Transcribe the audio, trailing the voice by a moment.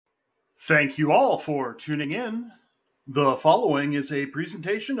Thank you all for tuning in. The following is a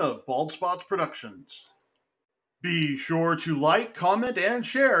presentation of Bald Spots Productions. Be sure to like, comment, and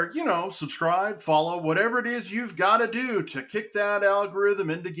share. Subscribe, follow, whatever it is you've got to do to kick that algorithm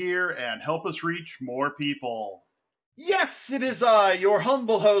into gear and help us reach more people. Yes, it is I, your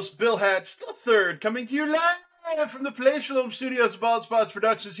humble host, Bill Hatch III, coming to you live from the Palatial Home Studios of Bald Spots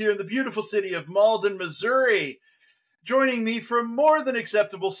Productions here in the beautiful city of Malden, Missouri. Joining me from more than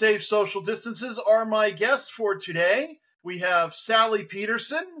acceptable safe social distances are my guests for today. We have Sally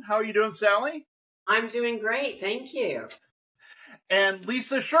Pederson. How are you doing, Sally? I'm doing great, thank you. And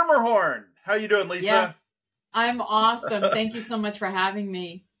Lisa Schermerhorn. How are you doing, Lisa? Yeah, I'm awesome. Thank you so much for having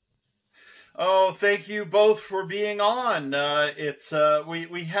me. Oh, thank you both for being on.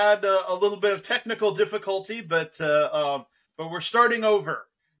 We had a little bit of technical difficulty, but we're starting over.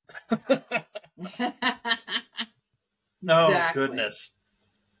 Exactly. Oh, goodness.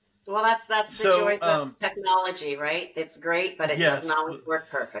 Well, that's the joys of technology, right? It's great, but it doesn't always work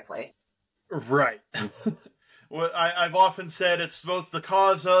perfectly. Right. Well, I've often said it's both the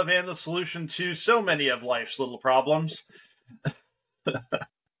cause of and the solution to so many of life's little problems.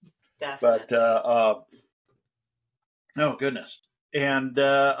 Definitely. But, oh, goodness. And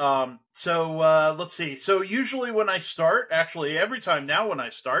let's see. So usually when I start, actually every time now when I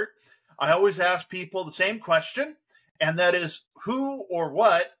start, I always ask people the same question. And that is, who or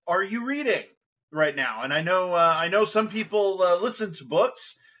what are you reading right now? And I know some people listen to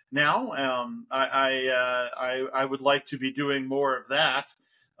books now. I would like to be doing more of that,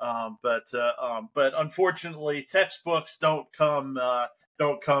 but unfortunately, textbooks don't come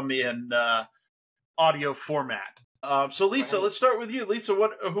in audio format. So Lisa, Let's start with you. Lisa,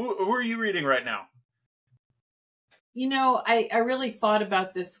 who are you reading right now? I really thought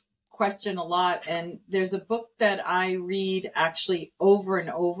about this question a lot, and there's a book that I read actually over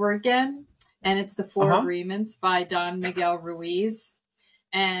and over again, and it's The Four Agreements by Don Miguel Ruiz.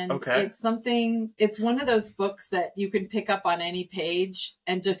 And it's one of those books that you can pick up on any page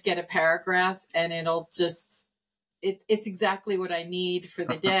and just get a paragraph, and it's exactly what I need for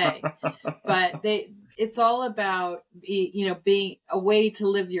the day. But it's all about being a way to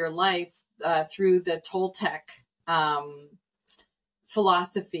live your life through the Toltec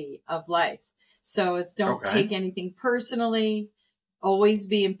philosophy of life. So it's don't take anything personally, always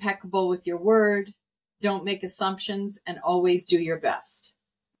be impeccable with your word, don't make assumptions, and always do your best.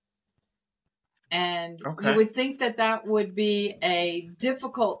 And you would think that would be a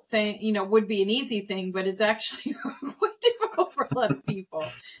difficult thing, would be an easy thing, but it's actually quite difficult for a lot of people.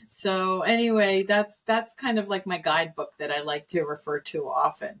 So anyway, that's kind of like my guidebook that I like to refer to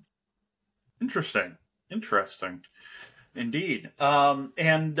often. Interesting. Indeed. Wait a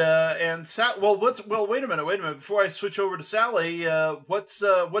minute. Before I switch over to Sally, what's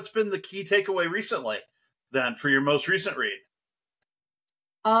been the key takeaway recently then for your most recent read?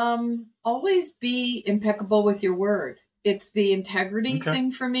 Always be impeccable with your word. It's the integrity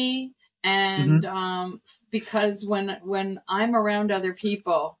thing for me. And, because when I'm around other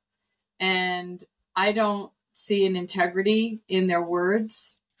people and I don't see an integrity in their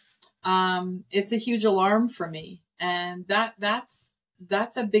words, it's a huge alarm for me. And that's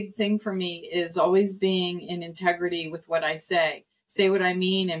a big thing for me, is always being in integrity with what I say what I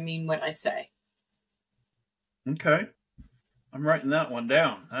mean and mean what I say. Okay. I'm writing that one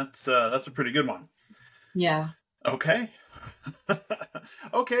down. That's a pretty good one. Yeah. Okay.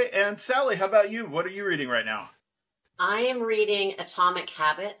 Okay. And Sally, how about you? What are you reading right now? I am reading Atomic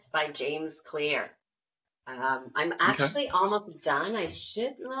Habits by James Clear. I'm actually almost done. I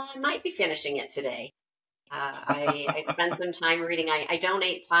might be finishing it today. I spend some time reading. I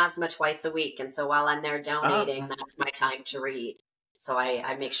donate plasma twice a week. And so while I'm there donating, that's my time to read. So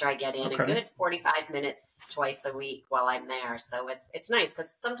I make sure I get in a good 45 minutes twice a week while I'm there. So it's nice because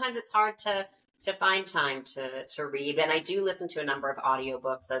sometimes it's hard to find time to read. And I do listen to a number of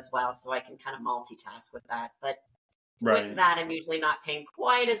audiobooks as well, so I can kind of multitask with that. But with that, I'm usually not paying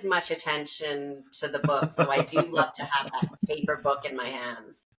quite as much attention to the book. So I do love to have that paper book in my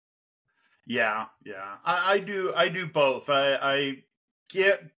hands. Yeah. I do both. I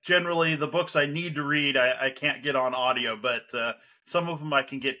get generally the books I need to read. I can't get on audio, but some of them I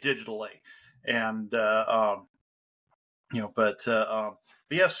can get digitally. And So what's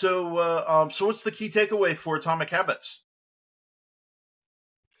the key takeaway for Atomic Habits?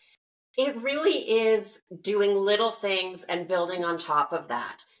 It really is doing little things and building on top of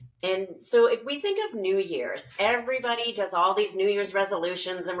that. And so if we think of New Year's, everybody does all these New Year's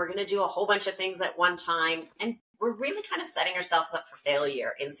resolutions and we're going to do a whole bunch of things at one time. And we're really kind of setting ourselves up for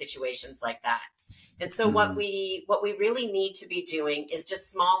failure in situations like that. And so what we really need to be doing is just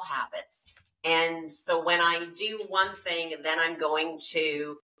small habits. And so when I do one thing, then I'm going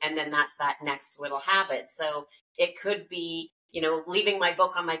to, and then that's that next little habit. So it could be, leaving my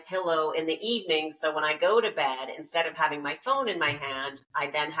book on my pillow in the evening. So when I go to bed, instead of having my phone in my hand, I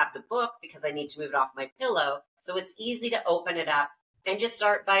then have the book because I need to move it off my pillow. So it's easy to open it up and just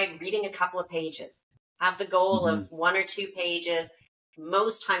start by reading a couple of pages. Have the goal of 1 or 2 pages.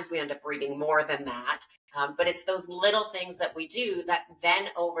 Most times we end up reading more than that. But it's those little things that we do that then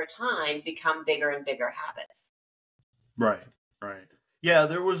over time become bigger and bigger habits. Right. Yeah,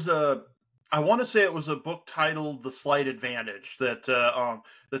 there was I want to say it was a book titled "The Slight Advantage" that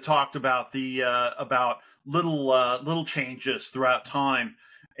talked about about little changes throughout time,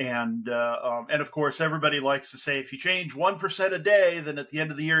 and of course everybody likes to say if you change 1% a day, then at the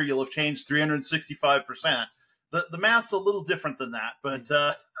end of the year you'll have changed 365%. The math's a little different than that, but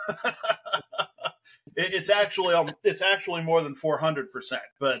it's actually more than 400%.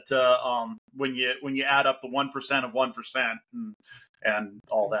 But when you add up the 1% of 1% and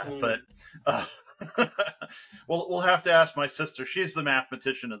all that, but we'll have to ask my sister. She's the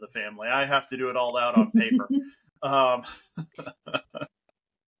mathematician of the family. I have to do it all out on paper.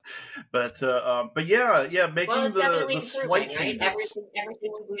 But yeah, making the slight changes. Right?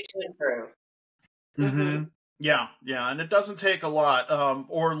 Everything we do to improve. Mm-hmm. Yeah, and it doesn't take a lot.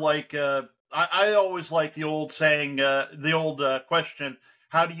 Or like I always like the old saying, the old question: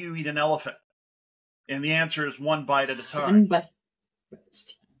 how do you eat an elephant? And the answer is 1 bite at a time. 1 bite.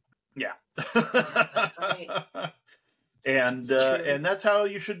 Yeah. That's right. And that's how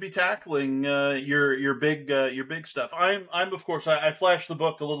you should be tackling your big stuff. I'm of course I flashed the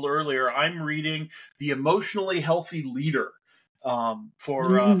book a little earlier. I'm reading The Emotionally Healthy Leader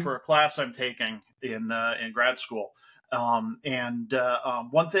for a class I'm taking in grad school. One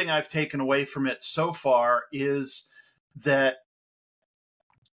thing I've taken away from it so far is that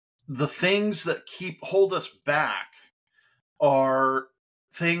the things that hold us back are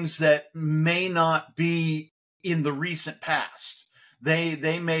things that may not be in the recent past.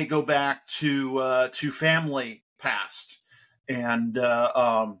 They may go back to family past, and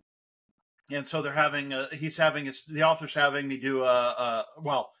so they're having the author's having me do the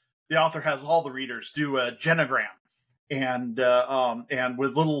author has all the readers do a genogram, and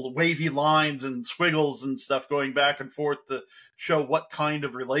with little wavy lines and squiggles and stuff going back and forth to show what kind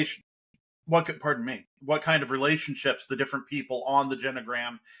of relationships the different people on the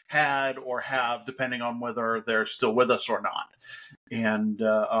genogram had or have, depending on whether they're still with us or not, and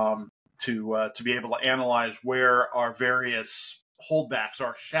to be able to analyze where our various holdbacks,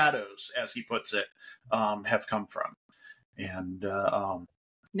 our shadows, as he puts it, have come from. And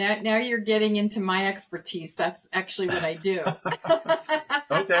now you're getting into my expertise. That's actually what I do.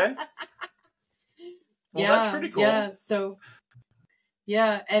 Okay. Well, that's pretty cool. Yeah. So.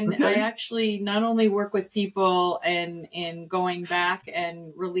 Yeah, and okay. I actually not only work with people and in going back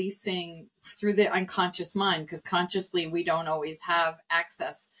and releasing through the unconscious mind, because consciously we don't always have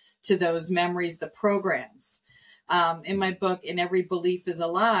access to those memories, the programs. In my book, "In Every Belief is a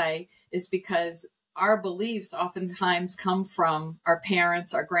Lie," is because our beliefs oftentimes come from our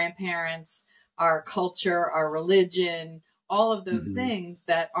parents, our grandparents, our culture, our religion, all of those things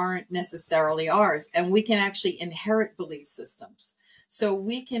that aren't necessarily ours. And we can actually inherit belief systems. So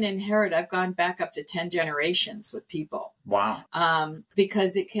we can inherit, I've gone back up to 10 generations with people. Wow.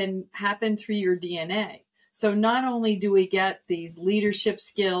 Because it can happen through your DNA. So not only do we get these leadership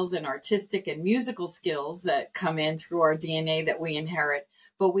skills and artistic and musical skills that come in through our DNA that we inherit,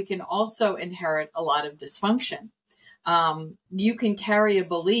 but we can also inherit a lot of dysfunction. You can carry a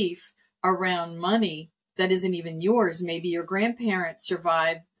belief around money that isn't even yours. Maybe your grandparents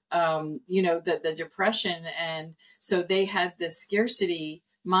survived the depression. And so they had this scarcity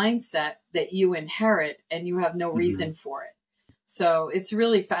mindset that you inherit and you have no reason for it. So it's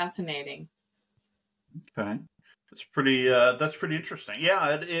really fascinating. Okay. That's pretty interesting.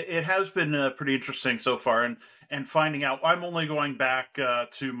 Yeah, it has been pretty interesting so far. And finding out, I'm only going back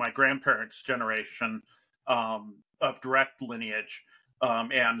to my grandparents' generation of direct lineage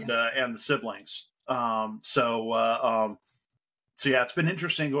and the siblings. So yeah, it's been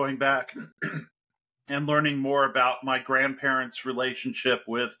interesting going back and learning more about my grandparents' relationship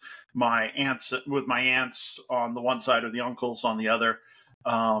with my aunts on the one side or the uncles on the other,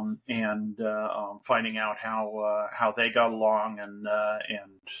 and finding out how they got along and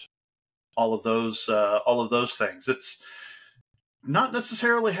all of those things. It's not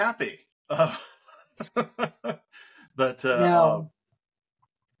necessarily happy, but no.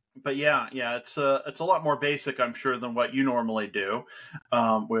 but yeah, it's a lot more basic, I'm sure, than what you normally do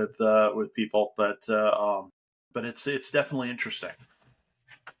with people. But it's definitely interesting.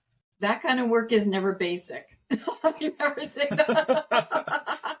 That kind of work is never basic. You never say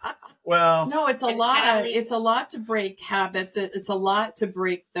that. Well, no, it's a lot. It's a lot to break habits. It's a lot to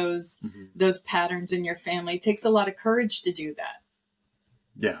break those patterns in your family. It takes a lot of courage to do that.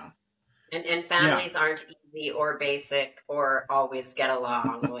 Yeah. And families aren't easy or basic or always get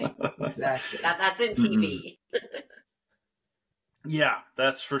along. Like, exactly. That's in TV. Yeah,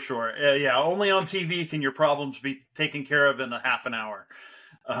 that's for sure. Yeah, only on TV can your problems be taken care of in a half an hour.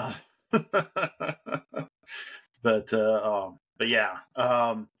 But yeah.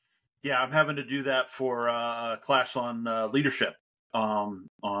 Yeah, I'm having to do that for a class on leadership.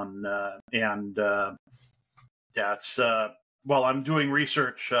 That's well, I'm doing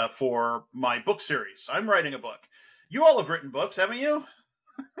research for my book series. I'm writing a book. You all have written books, haven't you?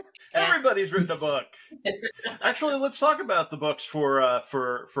 Yes. Everybody's written a book. Actually, let's talk about the books for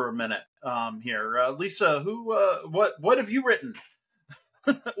a minute here. Lisa, what have you written?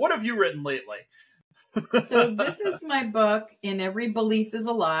 What have you written lately? So this is my book, In Every Belief is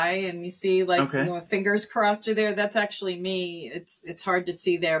a Lie. And you see fingers crossed are there. That's actually me. It's hard to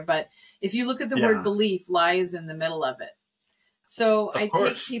see there. But if you look at the word belief, lie is in the middle of it. So I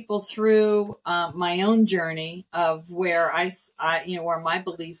take people through my own journey of where I where my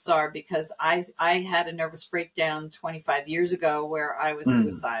beliefs are, because I had a nervous breakdown 25 years ago where I was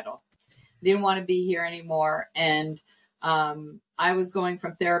suicidal. Didn't want to be here anymore. And I was going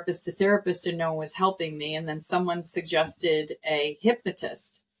from therapist to therapist and no one was helping me. And then someone suggested a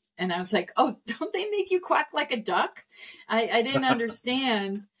hypnotist. And I was like, oh, don't they make you quack like a duck? I didn't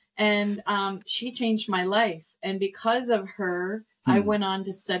understand. And she changed my life. And because of her, I went on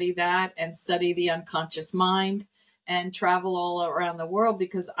to study that and study the unconscious mind and travel all around the world,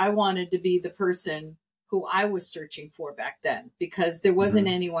 because I wanted to be the person who I was searching for back then, because there wasn't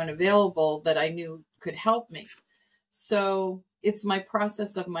anyone available that I knew could help me. So it's my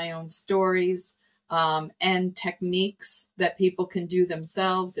process of my own stories and techniques that people can do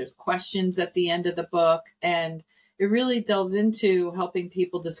themselves. There's questions at the end of the book, and it really delves into helping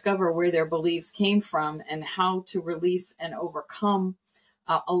people discover where their beliefs came from and how to release and overcome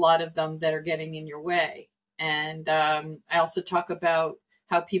a lot of them that are getting in your way. And I also talk about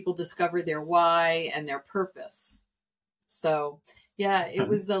how people discover their why and their purpose. So, yeah, it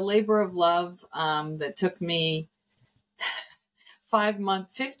was the labor of love that took me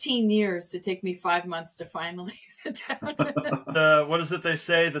 15 years to take me 5 months to finally sit down. What is it they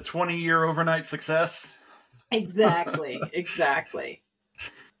say? The 20-year overnight success? Exactly.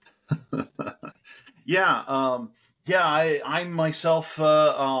 I myself,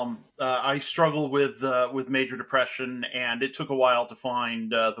 I struggle with major depression, and it took a while to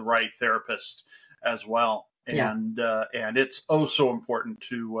find the right therapist as well. And it's so important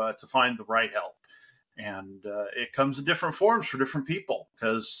to find the right help. And it comes in different forms for different people,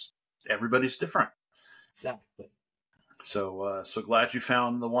 because everybody's different. Exactly. So glad you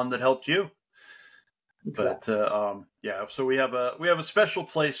found the one that helped you. Exactly. But so we have a special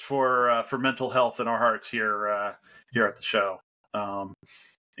place for mental health in our hearts here at the show,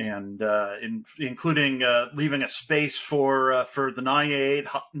 including leaving a space for the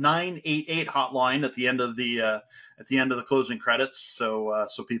 988 hotline at the end of the closing credits, so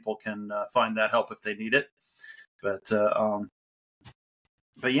people can find that help if they need it.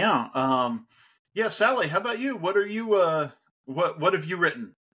 Sally, how about you? What are you? What have you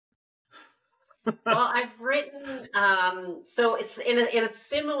written? Well, I've written, so it's in a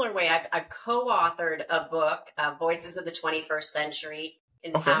similar way. I've co-authored a book, Voices of the 21st Century,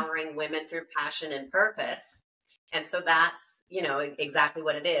 Empowering Women Through Passion and Purpose. And so that's, exactly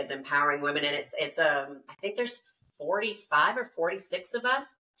what it is, empowering women. And it's I think there's 45 or 46 of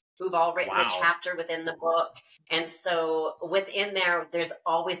us who've all written a chapter within the book. And so within there's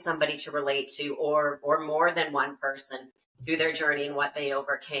always somebody to relate to, or more than one person through their journey and what they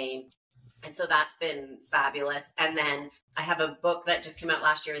overcame. And so that's been fabulous. And then I have a book that just came out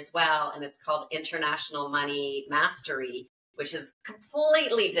last year as well, and it's called International Money Mastery, which is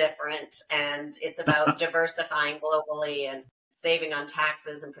completely different. And it's about diversifying globally and saving on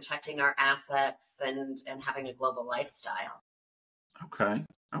taxes and protecting our assets and having a global lifestyle. Okay,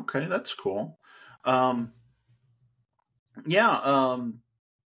 that's cool. Of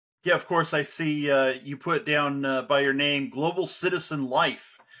course, I see you put down by your name Global Citizen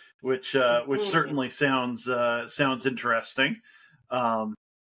Life, which certainly sounds interesting.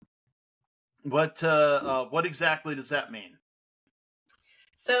 What exactly does that mean?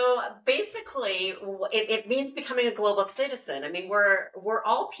 So basically, it means becoming a global citizen. I mean, we're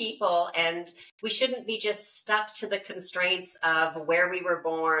all people, and we shouldn't be just stuck to the constraints of where we were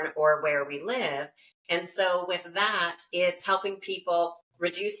born or where we live. And so with that, it's helping people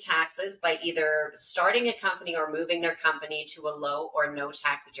reduce taxes by either starting a company or moving their company to a low or no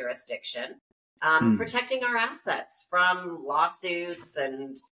tax jurisdiction, protecting our assets from lawsuits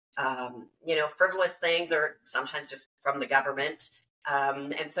and frivolous things, or sometimes just from the government.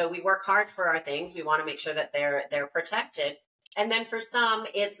 And so we work hard for our things. We want to make sure that they're protected. And then for some,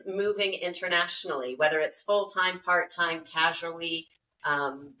 it's moving internationally, whether it's full-time, part-time, casually.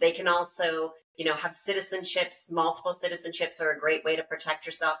 They can also, have citizenships. Multiple citizenships are a great way to protect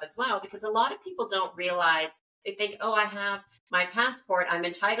yourself as well, because a lot of people don't realize, they think, oh, I have my passport, I'm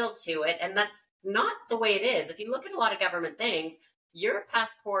entitled to it. And that's not the way it is. If you look at a lot of government things, your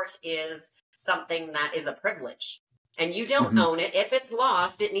passport is something that is a privilege. And you don't own it. If it's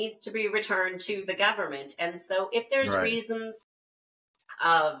lost, it needs to be returned to the government. And so if there's reasons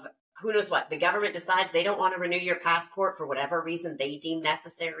of who knows what, the government decides they don't want to renew your passport for whatever reason they deem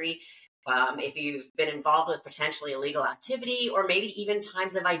necessary, if you've been involved with potentially illegal activity, or maybe even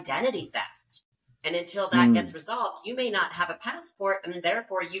times of identity theft. And until that gets resolved, you may not have a passport, and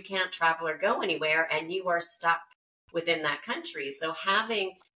therefore you can't travel or go anywhere, and you are stuck within that country. So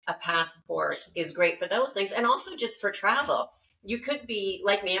having a passport is great for those things, and also just for travel. You could be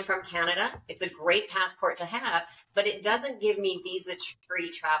like me, I'm from Canada. It's a great passport to have, but it doesn't give me visa-free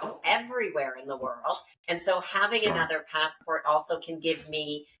travel everywhere in the world. And so having another passport also can give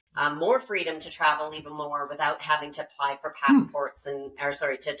me more freedom to travel even more without having to apply for passports to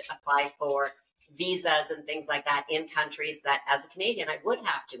apply for visas and things like that in countries that as a Canadian I would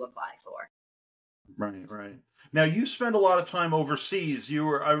have to apply for. Right. Now, you spend a lot of time overseas.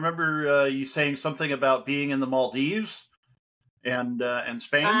 I remember you saying something about being in the Maldives and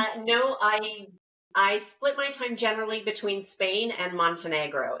Spain. No, I split my time generally between Spain and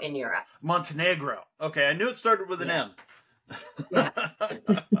Montenegro in Europe. Montenegro. Okay, I knew it started with an M. Yeah.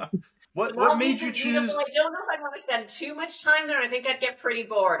 What made you choose? Beautiful. I don't know if I'd want to spend too much time there. I think I'd get pretty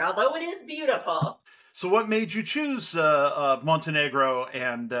bored, although it is beautiful. So what made you choose Montenegro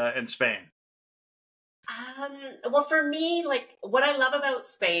and Spain? Well, for me, like, what I love about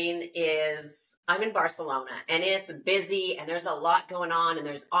Spain is I'm in Barcelona, and it's busy, and there's a lot going on, and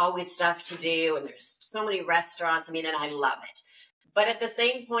there's always stuff to do, and there's so many restaurants. I mean, and I love it. But at the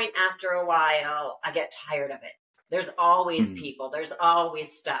same point, after a while, I get tired of it. There's always people, there's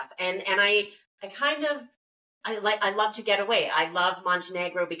always stuff. And I love to get away. I love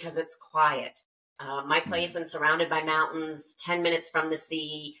Montenegro because it's quiet. My place, I'm surrounded by mountains, 10 minutes from the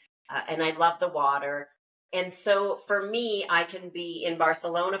sea, and I love the water. And so for me, I can be in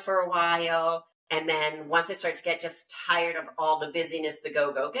Barcelona for a while. And then once I start to get just tired of all the busyness, the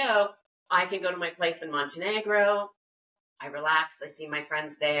go, I can go to my place in Montenegro. I relax. I see my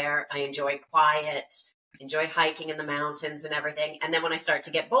friends there. I enjoy quiet, enjoy hiking in the mountains and everything. And then when I start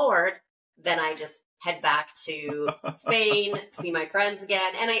to get bored, then I just head back to Spain, see my friends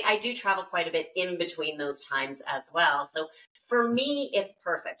again. And I do travel quite a bit in between those times as well. So for me, it's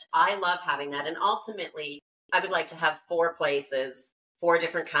perfect. I love having that. And ultimately, I would like to have 4 places, 4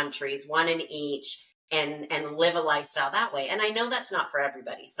 different countries, one in each, and live a lifestyle that way. And I know that's not for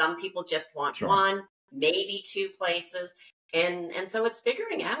everybody. Some people just want one, maybe 2 places. And so it's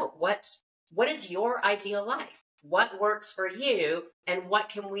figuring out what is your ideal life? What works for you, and what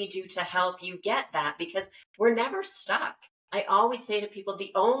can we do to help you get that? Because we're never stuck. I always say to people,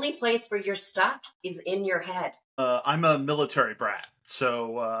 the only place where you're stuck is in your head. I'm a military brat,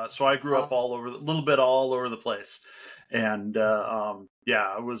 so I grew up all over the place, and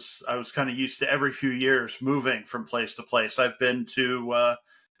I was kind of used to every few years moving from place to place. I've been to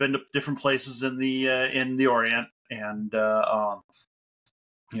different places in the Orient, and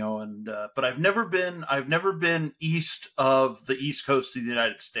but I've never been east of the East Coast of the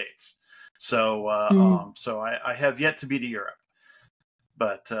United States. So I have yet to be to Europe.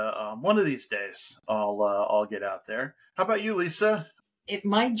 But one of these days, I'll get out there. How about you, Lisa?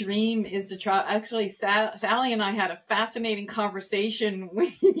 My dream is to try. Actually, Sally and I had a fascinating conversation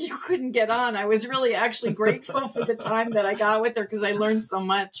when you couldn't get on. I was really actually grateful for the time that I got with her, because I learned so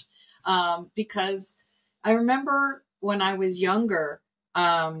much. Because I remember when I was younger,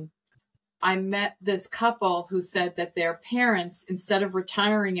 I met this couple who said that their parents, instead of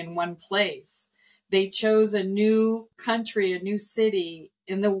retiring in one place, they chose a new country, a new city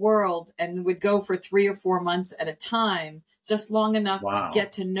in the world, and would go for 3 or 4 months at a time, just long enough to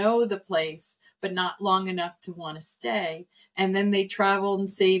get to know the place, but not long enough to want to stay. And then they traveled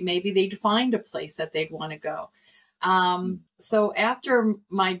and see, maybe they'd find a place that they'd want to go. So after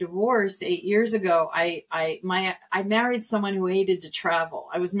my divorce 8 years ago, I married someone who hated to travel.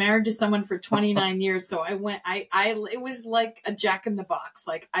 I was married to someone for 29 years. So it was like a Jack in the Box.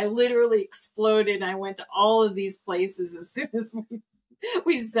 Like I literally exploded. I went to all of these places as soon as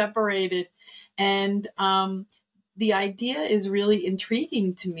we separated. And, the idea is really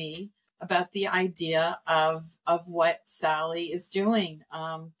intriguing to me about the idea of what Sally is doing.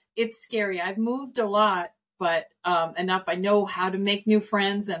 It's scary. I've moved a lot, but enough. I know how to make new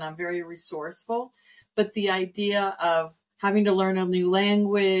friends and I'm very resourceful. But the idea of having to learn a new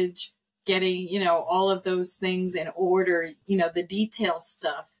language, getting, all of those things in order, the detail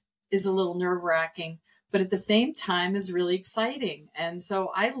stuff is a little nerve wracking, but at the same time is really exciting. And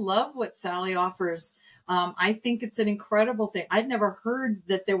so I love what Sally offers. I think it's an incredible thing. I'd never heard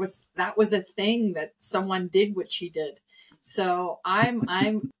that that was a thing that someone did what she did. So I'm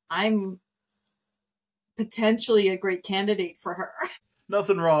potentially a great candidate for her.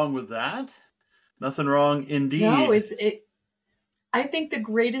 Nothing wrong with that. Nothing wrong indeed. No, I think the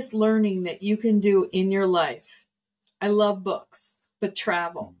greatest learning that you can do in your life, I love books, but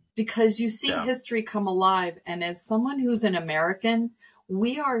travel, because you see history come alive. And as someone who's an American,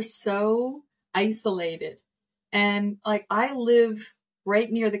 we are so isolated. And like I live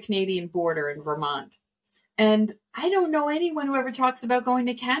right near the Canadian border in Vermont. And I don't know anyone who ever talks about going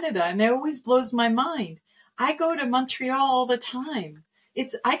to Canada. And it always blows my mind. I go to Montreal all the time.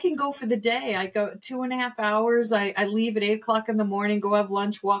 I can go for the day. I go 2.5 hours. I leave at 8:00 in the morning, go have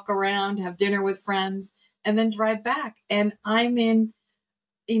lunch, walk around, have dinner with friends, and then drive back. And I'm in,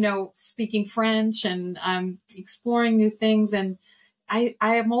 speaking French and I'm exploring new things. And I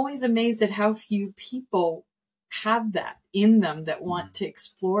am always amazed at how few people have that in them that want to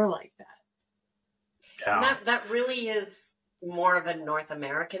explore like that. Yeah. And that really is more of a North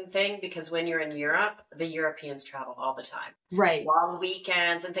American thing, because when you're in Europe, the Europeans travel all the time. Right. Long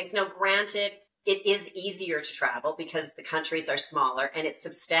weekends and things. Now, granted, it is easier to travel because the countries are smaller, and it's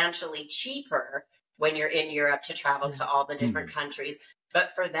substantially cheaper when you're in Europe to travel to all the different countries.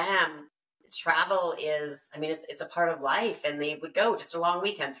 But for them, travel is, it's a part of life, and they would go just a long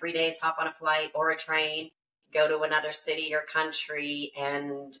weekend, 3 days, hop on a flight or a train, go to another city or country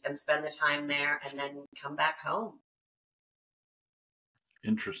and spend the time there and then come back home.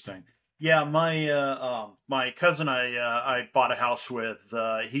 Interesting. Yeah, my cousin I bought a house with,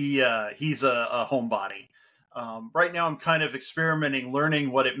 he's a homebody. Right now I'm kind of experimenting,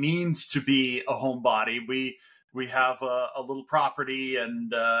 learning what it means to be a homebody. We have a little property,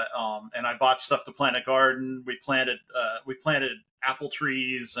 and I bought stuff to plant a garden. We planted apple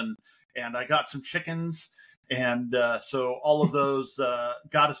trees, and I got some chickens. And so all of those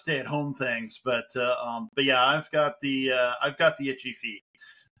got to stay at home things, but yeah, I've got the itchy feet.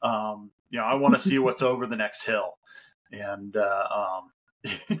 I want to see what's over the next hill, and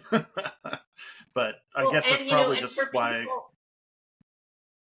but I guess that's probably just why.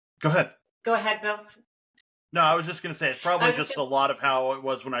 Go ahead. Go ahead, Bill. No, I was just going to say it's probably just a lot of how it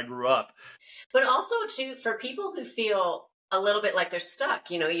was when I grew up. But also too, for people who feel a little bit like they're stuck,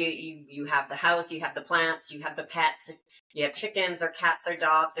 you have the house, you have the plants, you have the pets, if you have chickens or cats or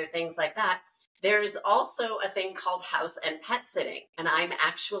dogs or things like that. There's also a thing called house and pet sitting. And I'm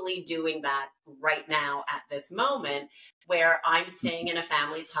actually doing that right now at this moment, where I'm staying in a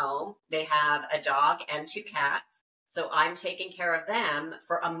family's home. They have a dog and 2 cats. So I'm taking care of them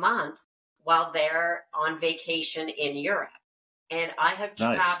for a month while they're on vacation in Europe. And I have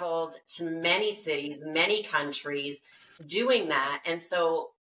traveled to many cities, many countries, doing that. And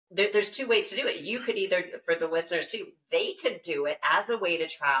so there's 2 ways to do it. You could either, for the listeners too, they could do it as a way to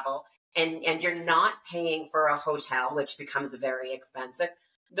travel, and you're not paying for a hotel, which becomes very expensive,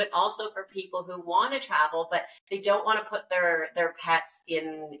 but also for people who want to travel, but they don't want to put their pets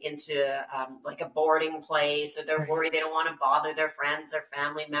into like a boarding place, or they're worried they don't want to bother their friends or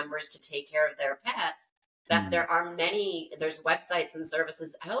family members to take care of their pets. That there's websites and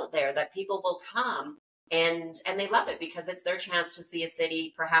services out there that people will come and they love it, because it's their chance to see a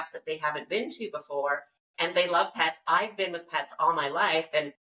city perhaps that they haven't been to before, and they love pets. I've been with pets all my life,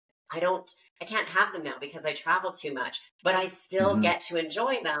 and I can't have them now because I travel too much, but I still get to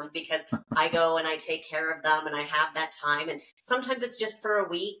enjoy them because I go and I take care of them and I have that time. And sometimes it's just for a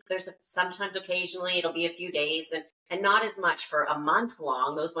week. Sometimes occasionally it'll be a few days, and not as much for a month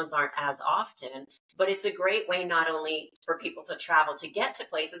long. Those ones aren't as often, but it's a great way not only for people to travel to get to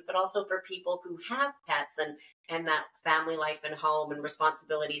places, but also for people who have pets and that family life and home and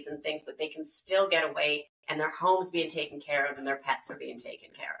responsibilities and things, but they can still get away and their home's being taken care of and their pets are being taken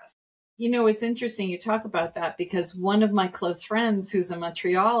care of. It's interesting you talk about that, because one of my close friends who's a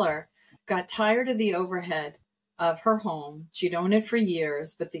Montrealer got tired of the overhead of her home. She'd owned it for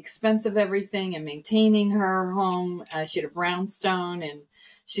years, but the expense of everything and maintaining her home, she had a brownstone, and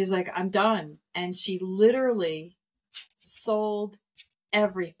she's like, I'm done. And she literally sold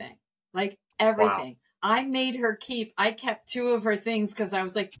everything, like everything. Wow. I kept 2 of her things because I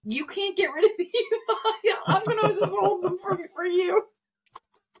was like, you can't get rid of these. I'm going to just hold them for you.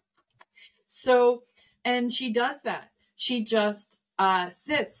 So, and she does that. She just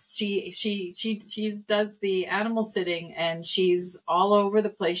sits. She does the animal sitting, and she's all over the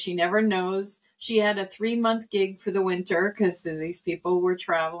place. She never knows. She had a 3-month gig for the winter because these people were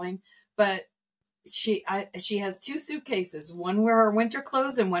traveling, but she has 2 suitcases, one for her winter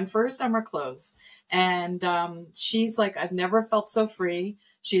clothes and one for her summer clothes. And she's like, I've never felt so free.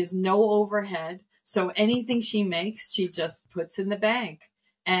 She has no overhead. So anything she makes, she just puts in the bank.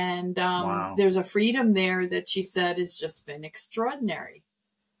 And wow. There's a freedom there that she said has just been extraordinary.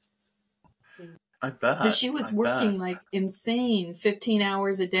 I bet. But she was working like insane, 15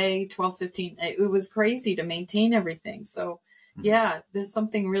 hours a day, 12, 15. It was crazy to maintain everything. So yeah, there's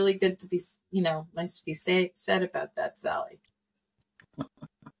something really good to be, nice to be said about that, Sally.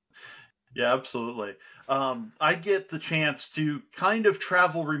 Yeah, absolutely. I get the chance to kind of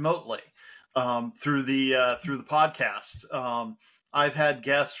travel remotely through the podcast. I've had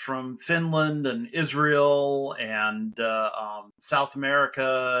guests from Finland and Israel and South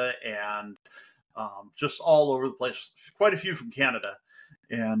America and just all over the place. Quite a few from Canada,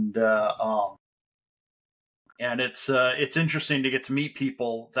 and it's interesting to get to meet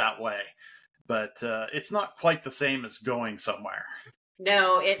people that way. But it's not quite the same as going somewhere.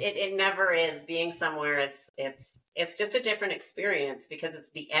 No, it never is. Being somewhere, it's just a different experience because it's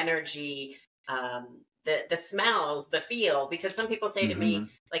the energy. The smells, the feel, because some people say to me,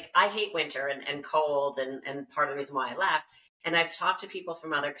 like, I hate winter and cold and part of the reason why I left. And I've talked to people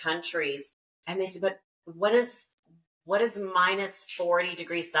from other countries and they say, but what does minus 40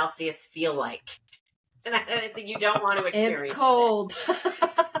 degrees Celsius feel like? And I said, you don't want to experience It's cold.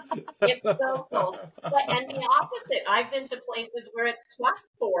 It's so cold. And the opposite, I've been to places where it's plus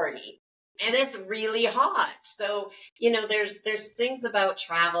 40. And it's really hot. So, there's things about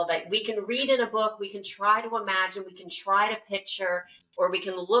travel that we can read in a book, we can try to imagine, we can try to picture, or we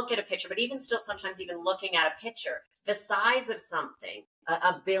can look at a picture, but even still, sometimes even looking at a picture, the size of something,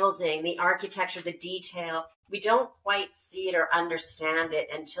 a building, the architecture, the detail, we don't quite see it or understand it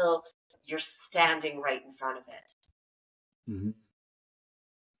until you're standing right in front of it. Mm-hmm.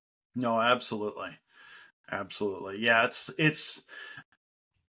 No, absolutely. Absolutely. Yeah, it's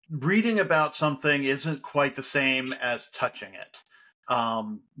reading about something isn't quite the same as touching it.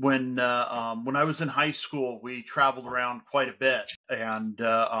 When I was in high school, we traveled around quite a bit and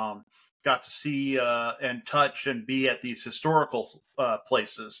got to see and touch and be at these historical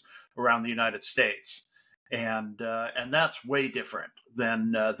places around the United States, and that's way different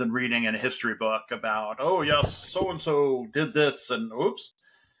than reading in a history book about, oh yes, so and so did this, and oops,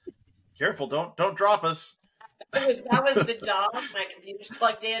 careful, don't drop us. That was the dog. My computer's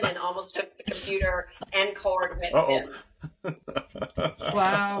plugged in and almost took the computer and cord with him.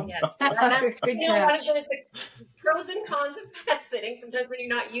 Wow. Yeah. One of the pros and cons of pet sitting, sometimes when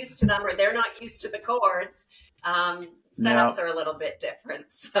you're not used to them or they're not used to the cords, setups are a little bit different.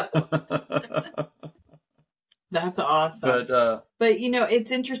 So. That's awesome. But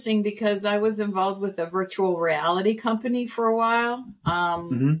it's interesting because I was involved with a virtual reality company for a while.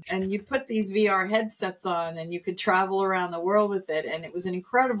 And you put these VR headsets on and you could travel around the world with it. And it was an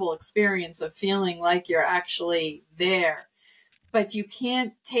incredible experience of feeling like you're actually there. But you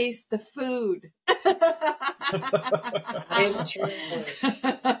can't taste the food. It's true.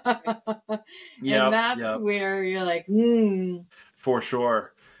 And that's where you're like, For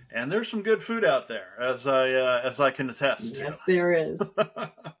sure. And there's some good food out there, as I can attest to. Yes, there is.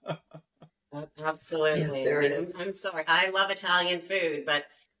 Absolutely. Yes, there is. I'm sorry. I love Italian food, but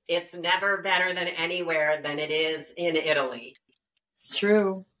it's never better than anywhere than it is in Italy. It's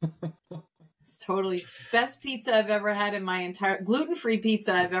true. It's totally best pizza I've ever had in my entire gluten-free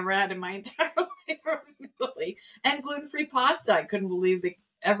pizza I've ever had in my entire life was in Italy, and gluten-free pasta. I couldn't believe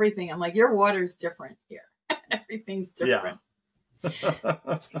everything. I'm like, your water's different here. Everything's different. Yeah.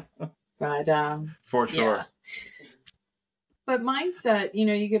 But for sure. Yeah. But mindset,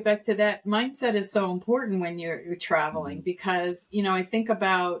 you get back to that. Mindset is so important when you're traveling because, I think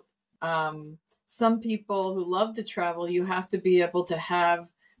about some people who love to travel. You have to be able to have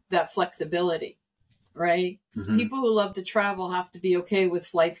that flexibility, right? People who love to travel have to be okay with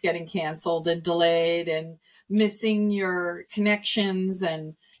flights getting canceled and delayed and missing your connections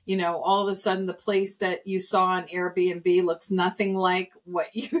and you know, all of a sudden the place that you saw on Airbnb looks nothing like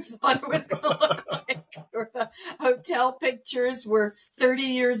what you thought it was going to look like. Or the hotel pictures were 30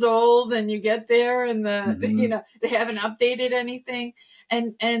 years old and you get there and you know, they haven't updated anything.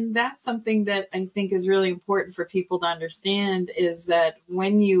 And that's something that I think is really important for people to understand, is that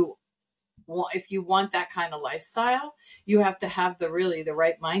if you want that kind of lifestyle, you have to have the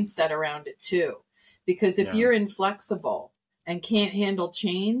right mindset around it too. Because if you're inflexible and can't handle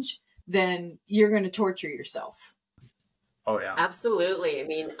change, then you're going to torture yourself. Oh, yeah. Absolutely. I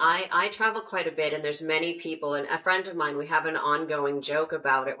mean, I travel quite a bit, and there's many people, and a friend of mine, we have an ongoing joke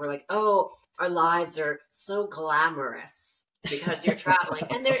about it. We're like, oh, our lives are so glamorous because you're traveling.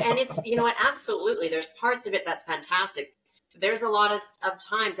 And it's, you know what, absolutely. There's parts of it that's fantastic. There's a lot of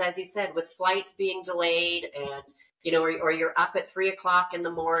times, as you said, with flights being delayed, and you know, or you're up at 3 o'clock in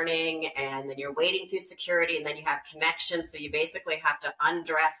the morning and then you're waiting through security, and then you have connection. So you basically have to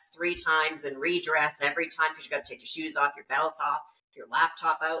undress 3 times and redress every time because you got to take your shoes off, your belt off, your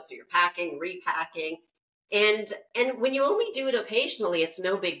laptop out. So you're packing, repacking. And when you only do it occasionally, it's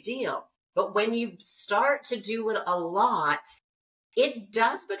no big deal. But when you start to do it a lot, it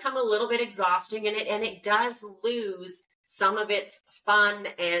does become a little bit exhausting, and it does lose some of its fun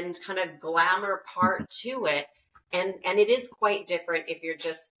and kind of glamour part to it. And it is quite different if you're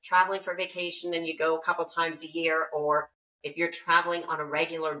just traveling for vacation and you go a couple times a year, or if you're traveling on a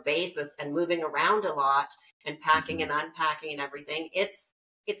regular basis and moving around a lot and packing and unpacking and everything. It's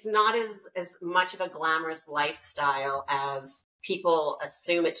not as much of a glamorous lifestyle as people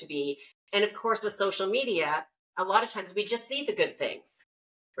assume it to be. And of course, with social media, a lot of times we just see the good things,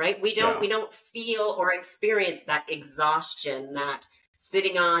 right? We don't feel or experience that exhaustion, that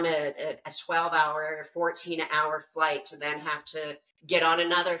sitting on a 12-hour, 14-hour flight to then have to get on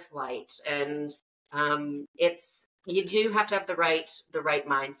another flight. And you do have to have the right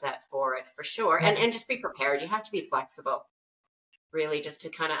mindset for it, for sure. And just be prepared. You have to be flexible, really, just to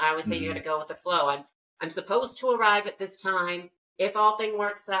kind of, I always say you got to go with the flow. I'm supposed to arrive at this time. If all thing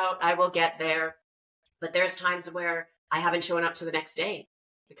works out, I will get there. But there's times where I haven't shown up to the next day,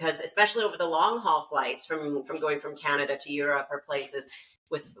 because especially over the long haul flights from going from Canada to Europe or places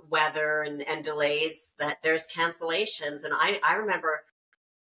with weather and delays, that there's cancellations. And I remember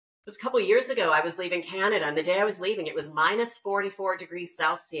it was a couple of years ago, I was leaving Canada, and the day I was leaving, it was minus 44 degrees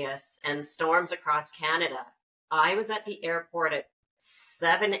Celsius and storms across Canada. I was at the airport at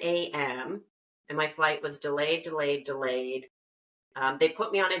 7 a.m. and my flight was delayed. They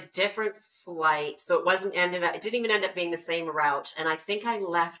put me on a different flight, so it didn't even end up being the same route. And I think I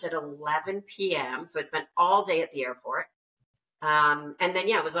left at 11 p.m. So it spent all day at the airport. And then,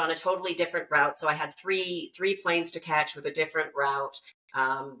 it was on a totally different route. So I had three planes to catch with a different route.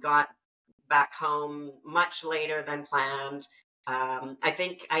 Got back home much later than planned. I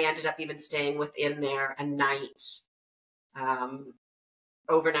think I ended up even staying within there a night,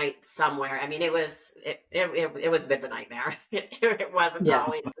 overnight somewhere. I mean, it was a bit of a nightmare. It wasn't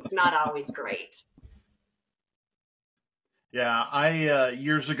always, it's not always great. Yeah, I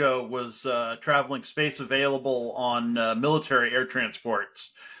years ago was traveling space available on military air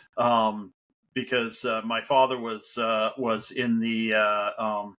transports, because my father was in the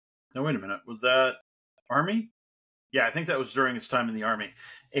no, wait a minute, was that Army? Yeah, I think that was during his time in the Army,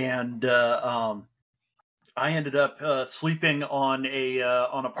 and I ended up sleeping on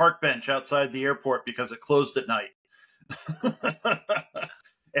a park bench outside the airport because it closed at night.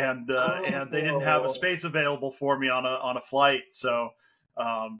 And they didn't have a space available for me on a flight. So,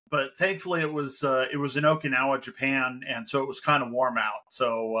 but thankfully it was in Okinawa, Japan, and so it was kind of warm out.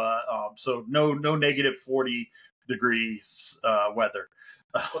 So so no negative 40 degrees weather.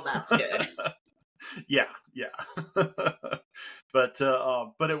 Well, that's good. Yeah. But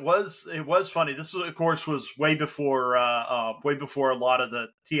it was funny. This of course was way before a lot of the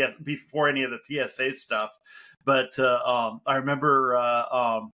before any of the TSA stuff. But I remember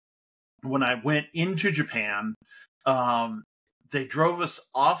when I went into Japan, they drove us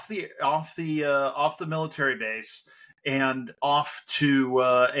off the military base and off to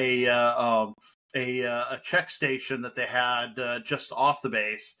a check station that they had just off the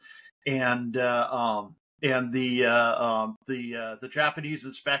base, and the Japanese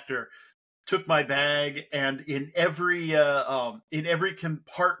inspector took my bag, and in every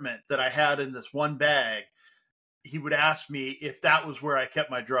compartment that I had in this one bag, he would ask me if that was where I kept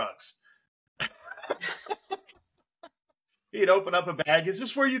my drugs. He'd open up a bag. Is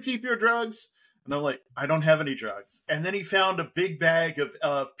this where you keep your drugs? And I'm like, I don't have any drugs. And then he found a big bag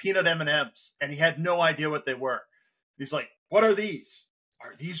of peanut M&Ms, and he had no idea what they were. He's like, what are these?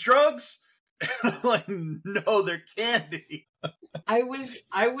 Are these drugs? Like, no, they're candy. I was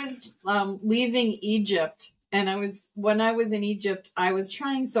leaving Egypt, and when I was in Egypt, I was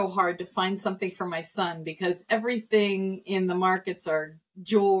trying so hard to find something for my son, because everything in the markets are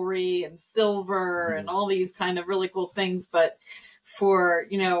jewelry and silver and all these kind of really cool things. But for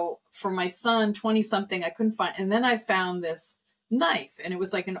my son, 20 something, I couldn't find. And then I found this knife, and it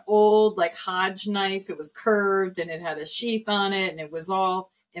was like an old, like Hodge knife. It was curved and it had a sheath on it, and it was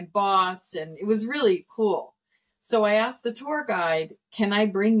all embossed, and it was really cool. So I asked the tour guide, can I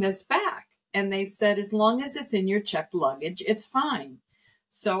bring this back? And they said, as long as it's in your checked luggage, it's fine.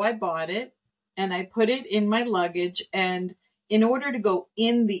 So I bought it and I put it in my luggage. And in order to go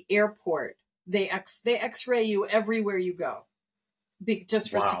in the airport, they x-ray you everywhere you go, just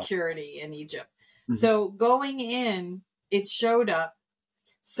for security in Egypt. Mm-hmm. So going in, it showed up.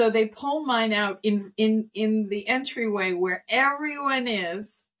 So they pull mine out in the entryway where everyone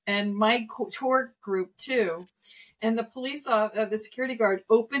is, and my tour group too. And the security guard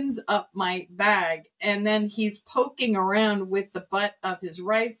opens up my bag, and then he's poking around with the butt of his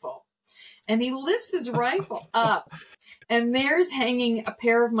rifle. And he lifts his rifle up, and there's hanging a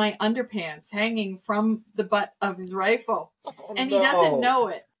pair of my underpants hanging from the butt of his rifle. And he doesn't know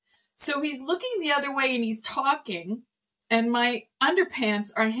it. So he's looking the other way and he's talking, and my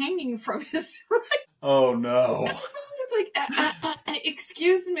underpants are hanging from his rifle. Oh, no. It's like,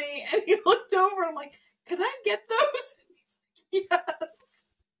 excuse me. And he looked over. I'm like, can I get those? And he's like, yes.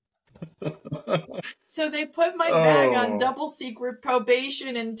 So they put my bag on double secret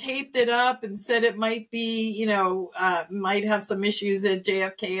probation and taped it up and said it might be, might have some issues at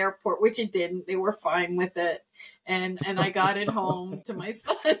JFK Airport, which it didn't. They were fine with it. And I got it home to my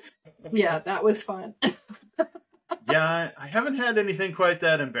son. Yeah, that was fun. Yeah, I haven't had anything quite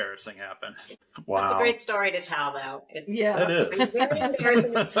that embarrassing happen. Wow. That's a great story to tell, though. It is. Very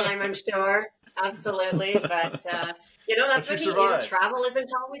embarrassing at the time, I'm sure. Absolutely. But, that's what travel isn't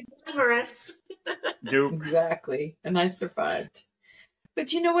always glamorous. Nope. Exactly. And I survived.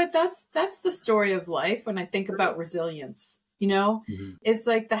 But you know what? That's the story of life when I think about resilience. Mm-hmm. It's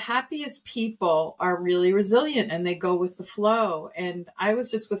like the happiest people are really resilient and they go with the flow. And I was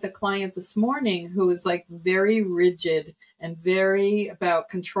just with a client this morning who was like very rigid and very about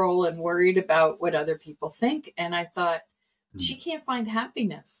control and worried about what other people think. And I thought, she can't find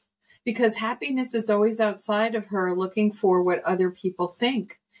happiness because happiness is always outside of her, looking for what other people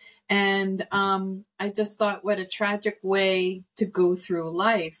think. And I just thought, what a tragic way to go through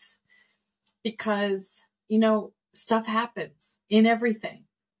life, because, stuff happens in everything.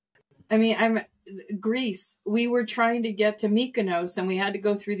 I mean, Greece, we were trying to get to Mykonos and we had to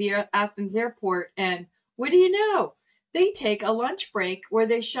go through the Athens airport. And what do you know? They take a lunch break where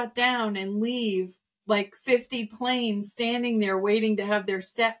they shut down and leave like 50 planes standing there waiting to have their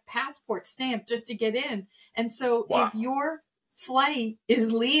passport stamped just to get in. And so if your flight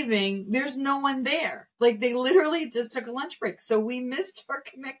is leaving, there's no one there. Like, they literally just took a lunch break. So we missed our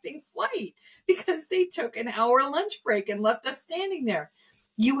connecting flight because they took an hour lunch break and left us standing there.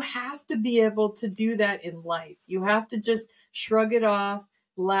 You have to be able to do that in life. You have to just shrug it off,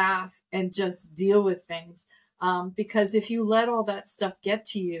 laugh, and just deal with things. Because if you let all that stuff get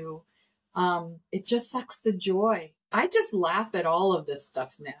to you, it just sucks the joy. I just laugh at all of this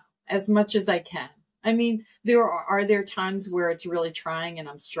stuff now as much as I can. I mean, are there times where it's really trying and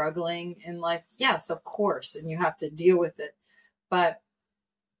I'm struggling in life? Yes, of course. And you have to deal with it. But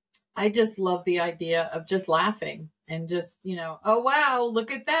I just love the idea of just laughing and just, oh, wow,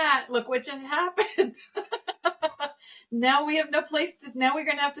 look at that. Look what just happened. Now we have no place now we're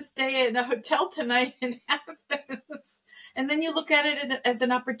going to have to stay in a hotel tonight in Athens. And then you look at it as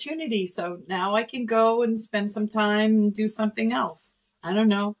an opportunity. So now I can go and spend some time and do something else. I don't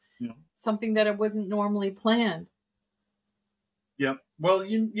know. Something that it wasn't normally planned. Yeah. Well,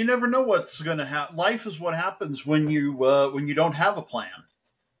 you never know what's going to happen. Life is what happens when you don't have a plan.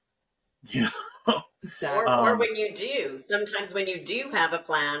 Exactly. Or when you do. Sometimes when you do have a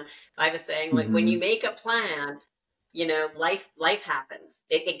plan, I was saying, like, when you make a plan, life happens.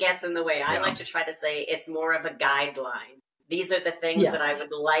 It gets in the way. I like to try to say it's more of a guideline. These are the things that I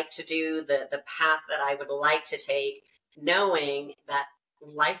would like to do, the path that I would like to take, knowing that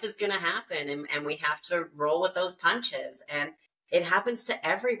life is going to happen and we have to roll with those punches. And it happens to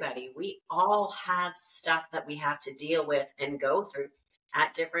everybody. We all have stuff that we have to deal with and go through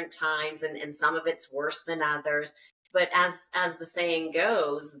at different times. And some of it's worse than others. But as the saying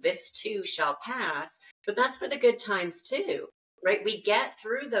goes, this too shall pass. But that's for the good times too, right? We get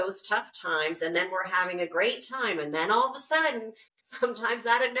through those tough times and then we're having a great time. And then all of a sudden, sometimes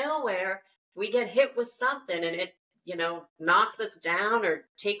out of nowhere, we get hit with something and it knocks us down or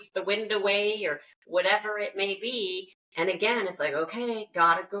takes the wind away or whatever it may be. And again, it's like, okay,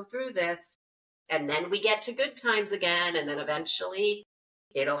 gotta go through this. And then we get to good times again. And then eventually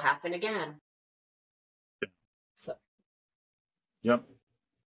it'll happen again. So. Yep.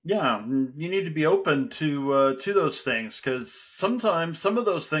 Yeah, you need to be open to those things, because sometimes some of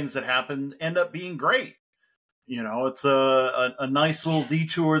those things that happen end up being great. It's a nice little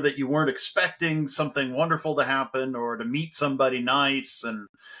detour that you weren't expecting something wonderful to happen, or to meet somebody nice, and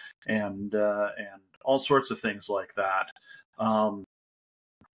all sorts of things like that. Kind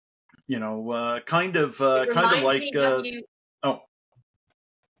of like. Oh.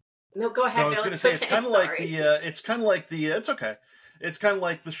 No, go ahead, No, I was going to say, it's kind of like it's okay. It's kind of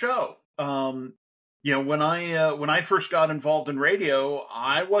like the show. When I first got involved in radio,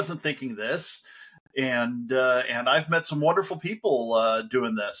 I wasn't thinking this, and I've met some wonderful people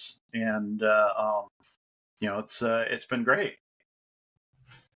doing this, and it's been great.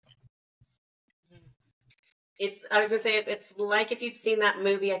 I was going to say, it's like, if you've seen that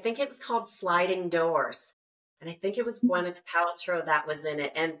movie, I think it was called Sliding Doors, and I think it was Gwyneth Paltrow that was in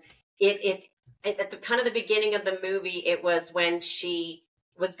it, and it at the kind of the beginning of the movie, it was when she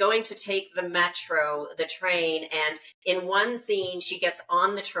was going to take the train, and in one scene she gets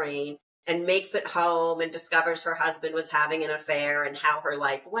on the train and makes it home and discovers her husband was having an affair and how her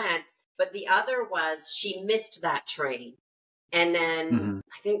life went. But the other was she missed that train. And then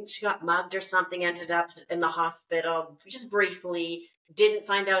I think she got mugged or something, ended up in the hospital just briefly, didn't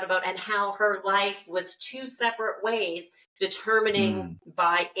find out about, and how her life was two separate ways determining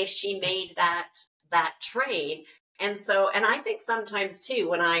by if she made that train. And I think sometimes too,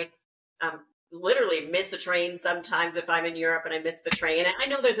 when I literally miss a train, sometimes if I'm in Europe and I miss the train, and I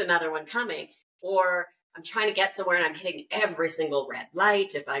know there's another one coming, or I'm trying to get somewhere and I'm hitting every single red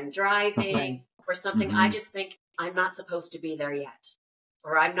light if I'm driving or something, I just think I'm not supposed to be there yet,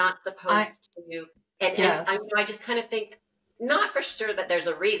 or I'm not supposed to. And I just kind of think, not for sure that there's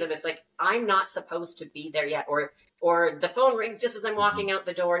a reason. It's like, I'm not supposed to be there yet. Or the phone rings just as I'm walking out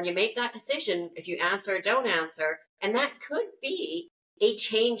the door, and you make that decision if you answer or don't answer. And that could be a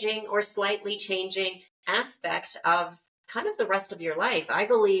changing or slightly changing aspect of kind of the rest of your life. I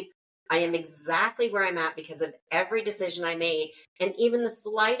believe I am exactly where I'm at because of every decision I made. And even the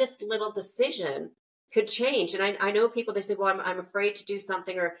slightest little decision could change. And I know people, they say, well, I'm afraid to do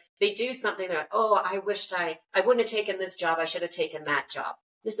something, or they do something. They're like, oh, I wished I wouldn't have taken this job. I should have taken that job.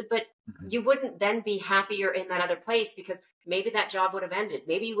 And I said, but you wouldn't then be happier in that other place, because maybe that job would have ended.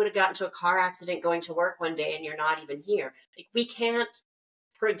 Maybe you would have gotten into a car accident going to work one day and you're not even here. Like, we can't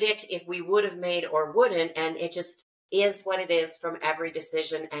predict if we would have made or wouldn't. And it just is what it is from every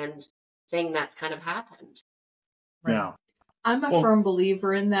decision and thing that's kind of happened. Yeah. I'm a firm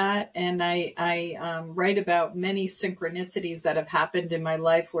believer in that, and I write about many synchronicities that have happened in my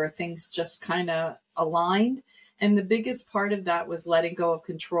life where things just kind of aligned. And the biggest part of that was letting go of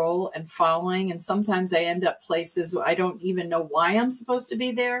control and following. And sometimes I end up places where I don't even know why I'm supposed to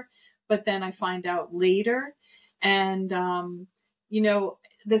be there, but then I find out later. And,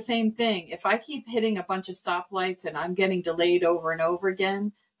 the same thing. If I keep hitting a bunch of stoplights and I'm getting delayed over and over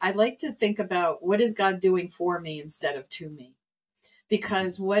again, I'd like to think about, what is God doing for me instead of to me?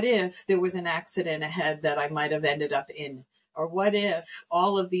 Because what if there was an accident ahead that I might have ended up in? Or what if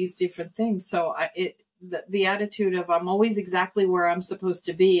all of these different things? So the attitude of, I'm always exactly where I'm supposed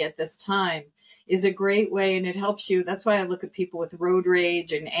to be at this time, is a great way. And it helps you. That's why I look at people with road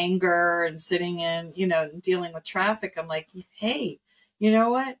rage and anger and sitting in, dealing with traffic. I'm like, hey, you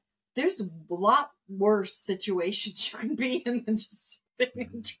know what? There's a lot worse situations you can be in than just sitting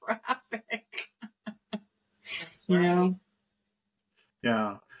in traffic. That's right.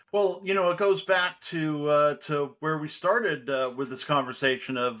 Yeah. Well, it goes back to where we started with this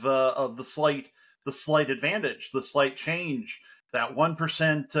conversation of the slight advantage, the slight change, that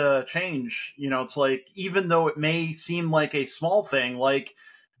 1% change. It's like, even though it may seem like a small thing, like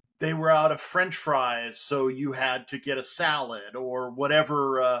they were out of French fries, so you had to get a salad or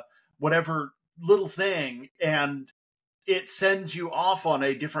whatever little thing, and it sends you off on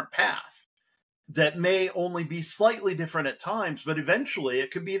a different path that may only be slightly different at times, but eventually it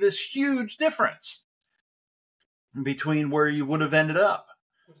could be this huge difference between where you would have ended up.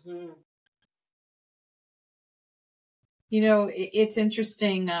 Mm-hmm. It's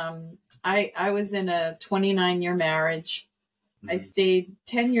interesting. I was in a 29-year marriage. I stayed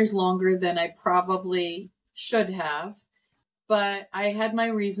 10 years longer than I probably should have, but I had my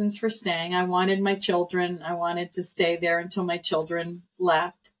reasons for staying. I wanted my children. I wanted to stay there until my children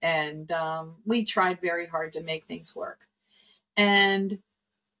left. And we tried very hard to make things work. And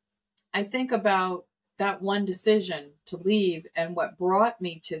I think about that one decision to leave and what brought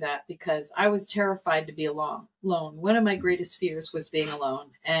me to that, because I was terrified to be alone. One of my greatest fears was being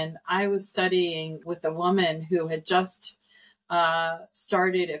alone. And I was studying with a woman who had just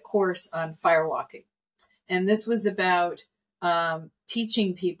started a course on firewalking. And this was about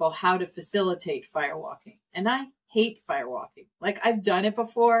teaching people how to facilitate firewalking. And I hate firewalking. Like, I've done it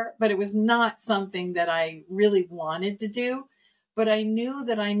before, but it was not something that I really wanted to do. But I knew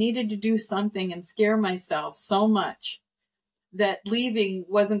that I needed to do something and scare myself so much that leaving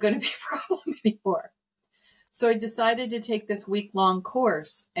wasn't going to be a problem anymore. So I decided to take this week-long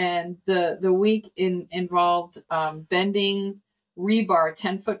course, and the week involved bending rebar,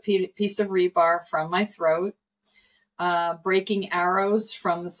 10-foot piece of rebar from my throat, breaking arrows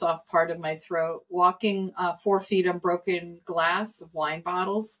from the soft part of my throat, walking 4 feet on broken glass of wine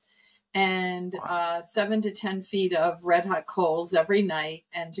bottles, and 7 to 10 feet of red hot coals every night.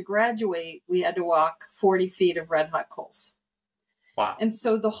 And to graduate, we had to walk 40 feet of red hot coals. Wow. And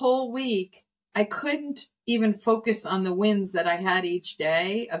so the whole week, I couldn't even focus on the wins that I had each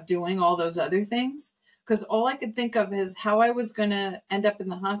day of doing all those other things, because all I could think of is how I was going to end up in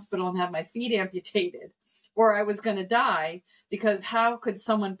the hospital and have my feet amputated, or I was going to die, because how could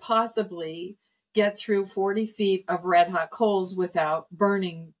someone possibly get through 40 feet of red hot coals without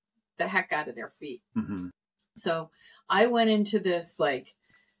burning the heck out of their feet? Mm-hmm. So I went into this like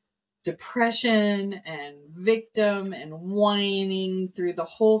depression and victim and whining through the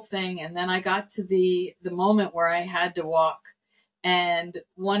whole thing. And then I got to the moment where I had to walk. And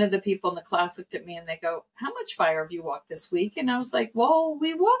one of the people in the class looked at me and they go, "How much fire have you walked this week?" And I was like, "Well,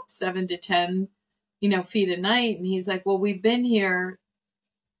 we walked 7 to 10, feet a night." And he's like, "Well, we've been here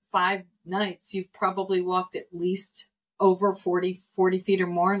 5 nights. You've probably walked at least over 40 feet or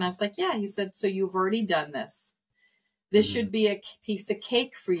more." And I was like, "Yeah." He said, "So you've already done this. This should be a piece of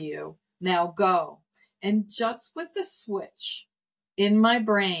cake for you. Now go." And just with the switch in my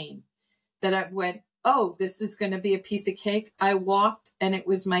brain that I went, "Oh, this is going to be a piece of cake," I walked, and it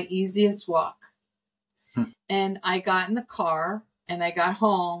was my easiest walk. And I got in the car and I got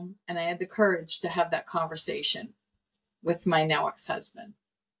home and I had the courage to have that conversation with my now ex-husband.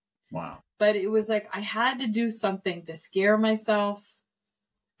 Wow. But it was like, I had to do something to scare myself.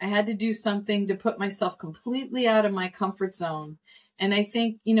 I had to do something to put myself completely out of my comfort zone. And I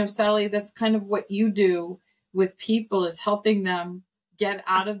think, Sally, that's kind of what you do with people, is helping them get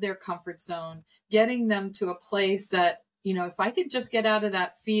out of their comfort zone, getting them to a place that, if I could just get out of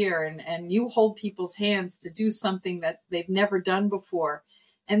that fear, and you hold people's hands to do something that they've never done before.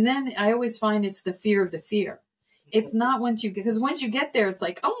 And then I always find it's the fear of the fear. It's not because once you get there, it's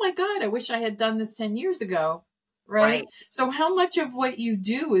like, "Oh my God, I wish I had done this 10 years ago." Right? So how much of what you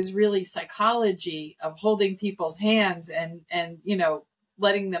do is really psychology of holding people's hands and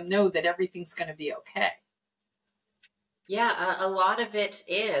letting them know that everything's going to be okay? Yeah, a lot of it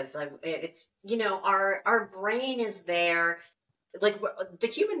is. It's, our brain is there. Like,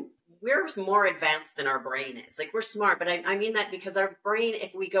 we're more advanced than our brain is. Like, we're smart, but I mean that because our brain,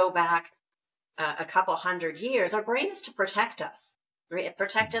 if we go back a couple hundred years, our brain is to protect us, right? It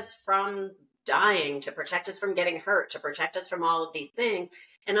protect us from dying, to protect us from getting hurt, to protect us from all of these things.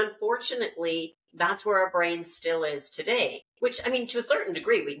 And unfortunately, that's where our brain still is today, which, I mean, to a certain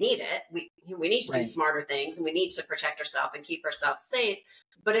degree, we need it. We need to do smarter things, and we need to protect ourselves and keep ourselves safe.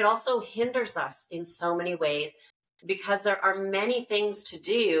 But it also hinders us in so many ways, because there are many things to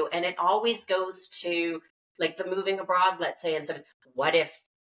do. And it always goes to, like, the moving abroad, let's say, and says, what if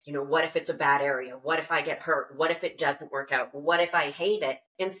it's a bad area? What if I get hurt? What if it doesn't work out? What if I hate it?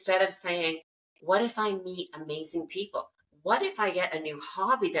 Instead of saying, what if I meet amazing people? What if I get a new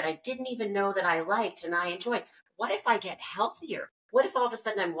hobby that I didn't even know that I liked and I enjoy? What if I get healthier? What if all of a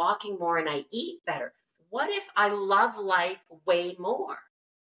sudden I'm walking more and I eat better? What if I love life way more?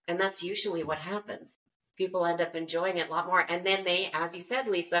 And that's usually what happens. People end up enjoying it a lot more. And then they, as you said,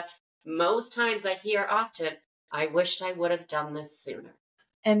 Lisa, most times I hear often, "I wished I would have done this sooner."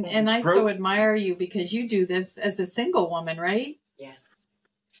 And I so admire you, because you do this as a single woman, right? Yes.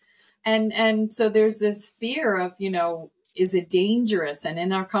 And so there's this fear of, is it dangerous? And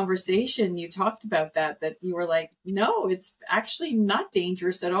in our conversation, you talked about that you were like, "No, it's actually not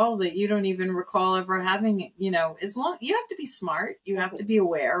dangerous at all," that you don't even recall ever having it, as long, you have to be smart. You have to be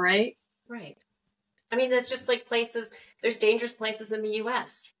aware, right? Right. I mean, there's just like there's dangerous places in the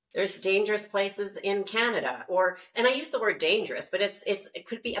US. There's dangerous places in Canada, and I use the word dangerous, but it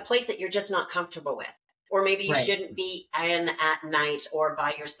could be a place that you're just not comfortable with, or maybe you shouldn't be in at night or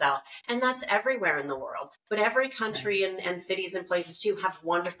by yourself. And that's everywhere in the world. But every country and cities and places too have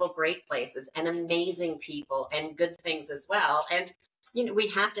wonderful, great places and amazing people and good things as well. And we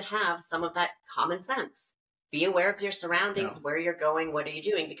have to have some of that common sense. Be aware of your surroundings, where you're going, what are you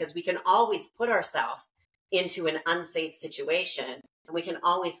doing? Because we can always put ourselves into an unsafe situation, and we can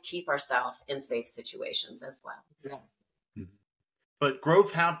always keep ourselves in safe situations as well. Yeah. But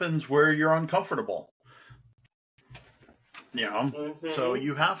growth happens where you're uncomfortable. So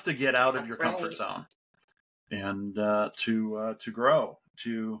you have to get out of your comfort zone, and to grow,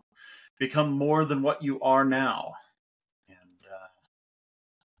 to become more than what you are now. And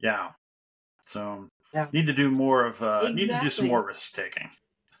so need to do more of need to do some more risk taking.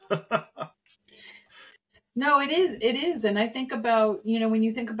 No, it is. And I think about, when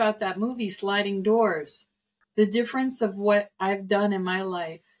you think about that movie, Sliding Doors, the difference of what I've done in my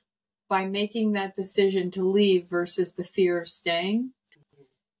life by making that decision to leave versus the fear of staying.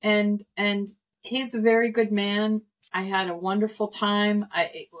 And he's a very good man. I had a wonderful time.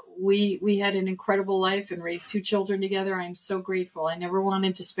 We had an incredible life and raised 2 children together. I'm so grateful. I never want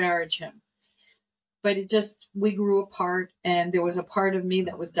to disparage him. But we grew apart, and there was a part of me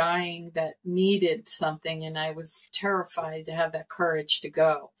that was dying that needed something, and I was terrified to have that courage to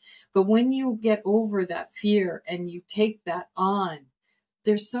go. But when you get over that fear and you take that on,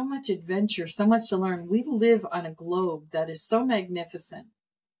 there's so much adventure, so much to learn. We live on a globe that is so magnificent.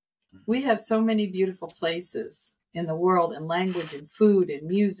 We have so many beautiful places in the world, and language and food and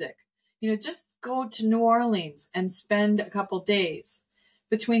music. Just go to New Orleans and spend a couple days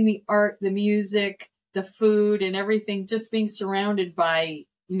between the art, the music, the food, and everything. Just being surrounded by,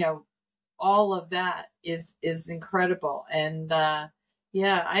 all of that is incredible. And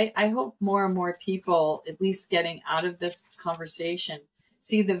I hope more and more people, at least getting out of this conversation,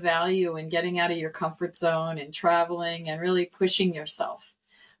 see the value in getting out of your comfort zone and traveling and really pushing yourself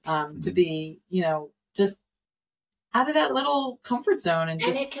to be, just out of that little comfort zone and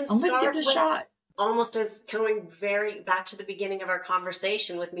just give it a shot. Almost as going very back to the beginning of our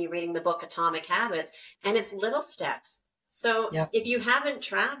conversation with me reading the book Atomic Habits, and it's little steps. So if you haven't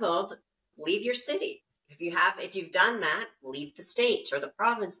traveled, leave your city. If you've done that, leave the state or the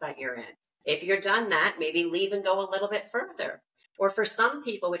province that you're in. If you're done that, maybe leave and go a little bit further. Or for some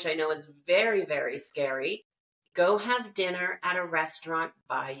people, which I know is very, very scary, go have dinner at a restaurant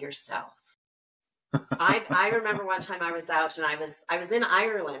by yourself. I remember one time I was out, and I was in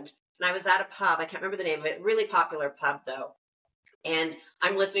Ireland, and I was at a pub. I can't remember the name of it. Really popular pub though. And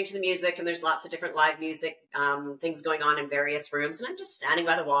I'm listening to the music, and there's lots of different live music things going on in various rooms. And I'm just standing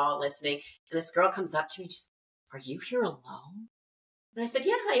by the wall listening. And this girl comes up to me. She's, "Are you here alone?" And I said,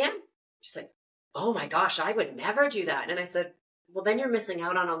 "Yeah, I am." She's like, "Oh my gosh, I would never do that." And I said, "Well, then you're missing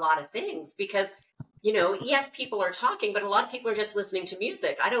out on a lot of things, because yes, people are talking, but a lot of people are just listening to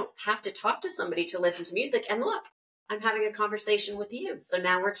music. I don't have to talk to somebody to listen to music. And look, I'm having a conversation with you. So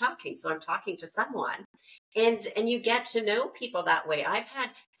now we're talking. So I'm talking to someone, and you get to know people that way. I've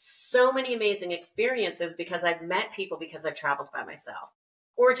had so many amazing experiences because I've met people because I've traveled by myself,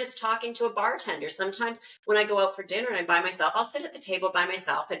 or just talking to a bartender. Sometimes when I go out for dinner and I'm by myself, I'll sit at the table by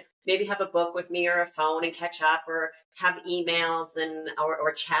myself and maybe have a book with me or a phone and catch up, or have emails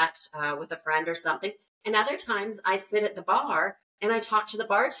or chat with a friend or something. And other times I sit at the bar and I talk to the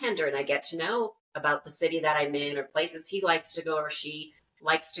bartender, and I get to know about the city that I'm in, or places he likes to go or she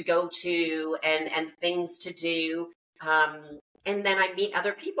likes to go to, and things to do. And then I meet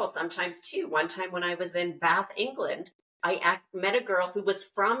other people sometimes too. One time when I was in Bath, England, I met a girl who was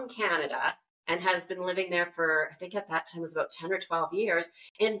from Canada and has been living there for, I think at that time it was about 10 or 12 years.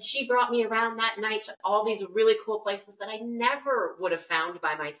 And she brought me around that night to all these really cool places that I never would have found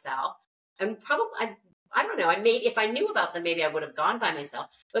by myself. And probably, I don't know, if I knew about them, maybe I would have gone by myself.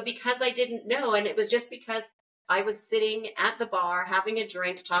 But because I didn't know, and it was just because I was sitting at the bar having a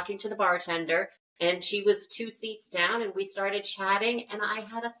drink, talking to the bartender, and she was 2 seats down, and we started chatting, and I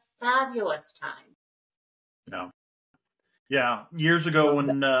had a fabulous time. No. Yeah, years ago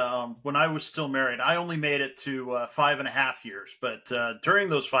when I was still married, I only made it to 5.5 years. But during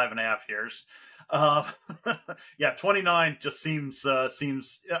those 5.5 years, 29 just seems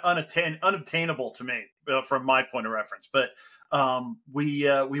unobtainable to me from my point of reference. But we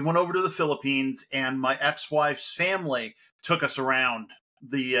went over to the Philippines, and my ex-wife's family took us around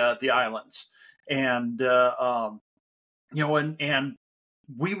the islands, and and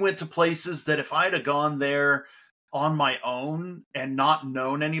we went to places that if I'd have gone there on my own and not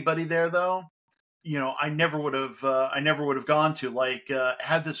known anybody there, though, I never would have gone to. Like,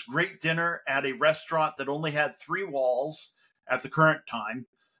 had this great dinner at a restaurant that only had 3 walls at the current time,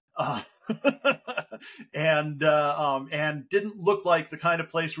 and didn't look like the kind of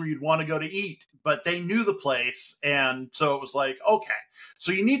place where you'd want to go to eat. But they knew the place, and so it was like, okay,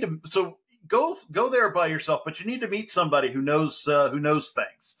 so go there by yourself, but you need to meet somebody who knows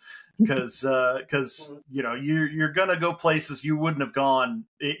things, because you know you're gonna go places you wouldn't have gone,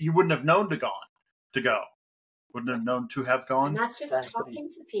 you wouldn't have known to go, wouldn't have known to have gone. And that's just talking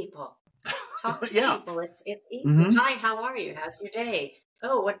to people. Talk to Yeah. people. It's easy. Mhm. Hi, how are you? How's your day?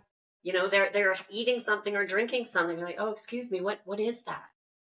 Oh, what, you know, they're eating something or drinking something. You're like, oh, excuse me, what is that?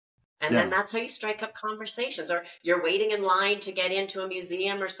 And Yeah. then that's how you strike up conversations. Or you're waiting in line to get into a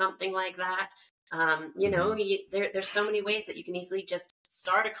museum or something like that. You know, there's so many ways that you can easily just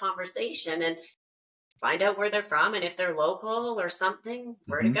start a conversation and find out where they're from, and if they're local or something,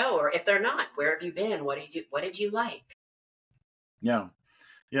 where to go. Or if they're not, where have you been? What did you like? Yeah.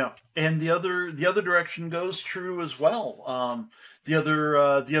 Yeah, and the other direction goes true as well. The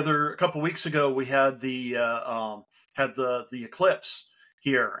other couple weeks ago, we had the eclipse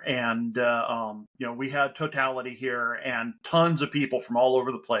here, and you know, we had totality here, and tons of people from all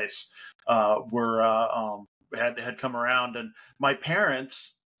over the place had come around, and my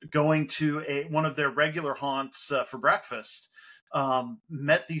parents, going to one of their regular haunts for breakfast,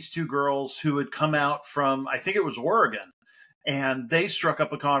 met these two girls who had come out from, I think it was Oregon. And they struck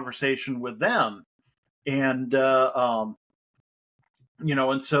up a conversation with them, and you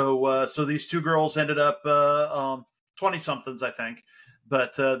know, and so these two girls ended up 20-somethings, I think,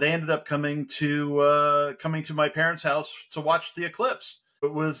 but they ended up coming to my parents' house to watch the eclipse.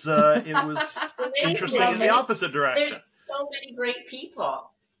 It was interesting in the opposite direction. There's so many great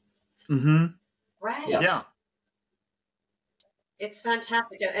people. Mm-hmm. Right. Yeah. It's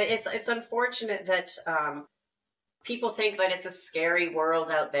fantastic. It's unfortunate that people think that it's a scary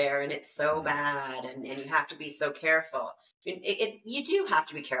world out there and it's so bad, and you have to be so careful. You do have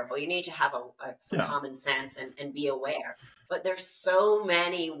to be careful. You need to have some common sense and be aware. But there's so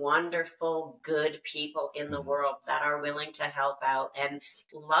many wonderful, good people in the world that are willing to help out and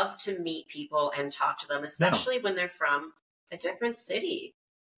love to meet people and talk to them, especially when they're from a different city.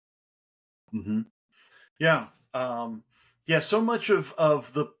 Mm-hmm. Yeah. Yeah. So much of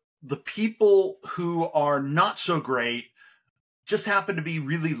the people who are not so great just happen to be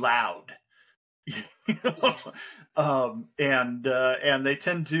really loud. You know? Yes. And they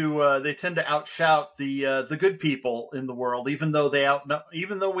tend to outshout the good people in the world, even though we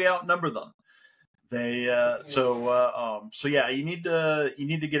outnumber them. They so yeah, you need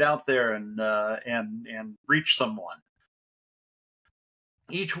to get out there and reach someone.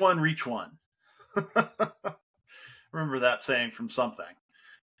 Each one reach one. Remember that saying from something.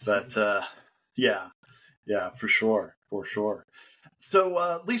 But yeah, for sure.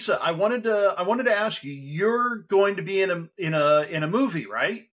 So Lisa, I wanted to ask you. You're going to be in a movie,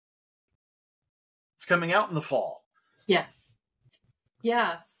 right? It's coming out in the fall. Yes.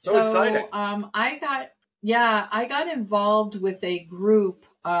 So exciting. I got involved with a group.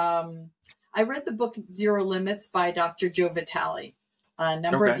 I read the book Zero Limits by Dr. Joe Vitale a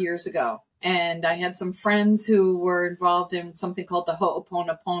number of years ago. And I had some friends who were involved in something called the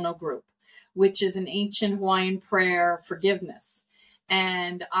Ho'oponopono group, which is an ancient Hawaiian prayer forgiveness.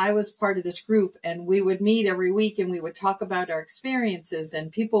 And I was part of this group, and we would meet every week and we would talk about our experiences,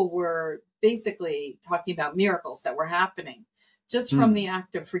 and people were basically talking about miracles that were happening just from the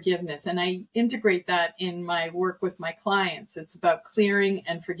act of forgiveness. And I integrate that in my work with my clients. It's about clearing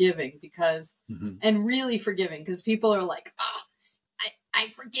and forgiving and really forgiving, because people are like, I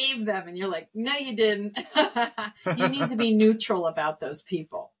forgave them. And you're like, no, you didn't. You need to be neutral about those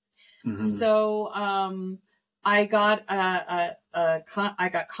people. So, I got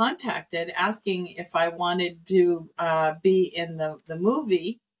contacted asking if I wanted to be in the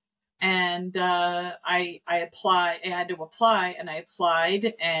movie, and I applied. I had to apply, and I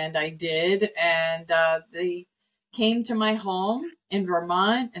applied, and I did, and they came to my home in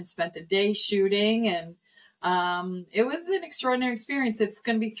Vermont and spent a day shooting, and it was an extraordinary experience. It's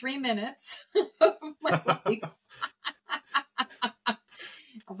going to be 3 minutes of my life.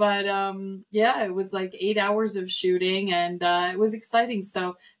 But yeah, it was like 8 hours of shooting, and it was exciting.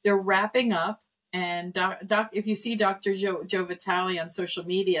 So they're wrapping up, and if you see Dr. Joe Vitale on social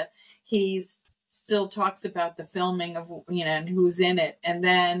media, he's still talks about the filming of, and who's in it. And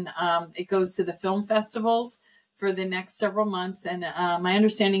then it goes to the film festivals for the next several months. And my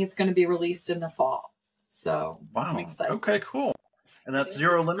understanding, it's going to be released in the fall. So wow. I'm excited. Okay, cool. And that's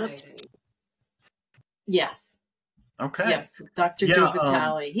Zero Limits? Yes. Okay. Yes, Dr. Joe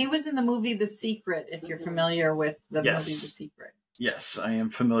Vitale. He was in the movie The Secret, if you're familiar with the movie The Secret. Yes, I am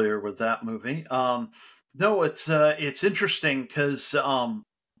familiar with that movie. No, it's interesting because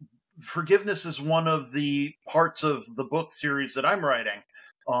forgiveness is one of the parts of the book series that I'm writing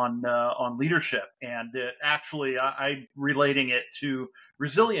on leadership, and actually I relating it to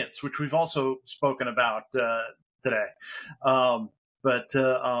resilience, which we've also spoken about today. But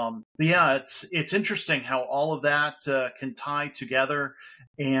yeah, it's interesting how all of that can tie together.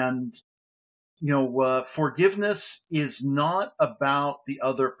 And forgiveness is not about the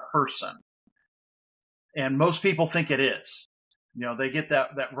other person, and most people think it is. They get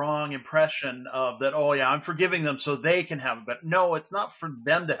that wrong impression of that. Oh yeah, I'm forgiving them so they can have a better. No, it's not for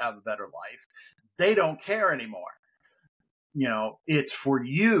them to have a better life. They don't care anymore. It's for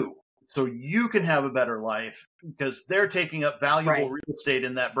you, so you can have a better life, because they're taking up valuable real estate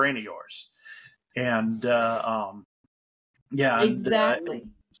in that brain of yours. And yeah, exactly.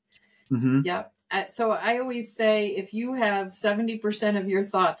 Mm-hmm. Yep. So I always say, if you have 70% of your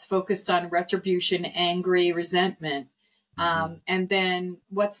thoughts focused on retribution, angry, resentment, and then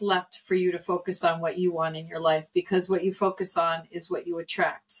what's left for you to focus on what you want in your life, because what you focus on is what you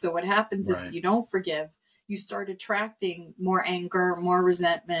attract. So what happens if you don't forgive, you start attracting more anger, more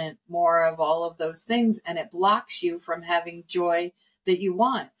resentment, more of all of those things, and it blocks you from having joy that you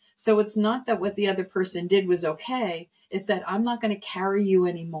want. So it's not that what the other person did was okay. It's that I'm not going to carry you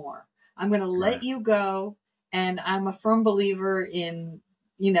anymore. I'm going to let you go. And I'm a firm believer in,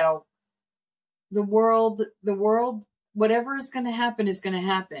 the world, whatever is going to happen is going to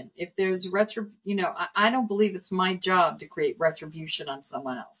happen. If there's I don't believe it's my job to create retribution on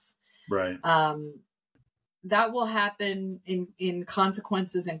someone else. Right. That will happen in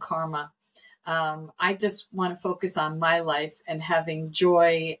consequences and karma. I just want to focus on my life and having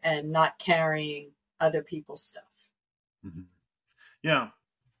joy and not carrying other people's stuff. Mm-hmm. Yeah.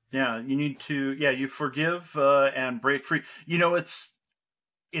 Yeah. You need to, you forgive and break free.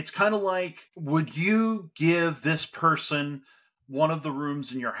 It's kind of like, would you give this person one of the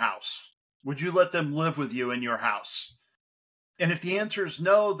rooms in your house? Would you let them live with you in your house? And if the answer is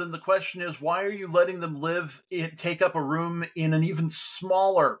no, then the question is, why are you letting them take up a room in an even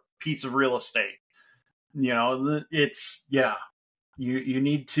smaller piece of real estate? It's, you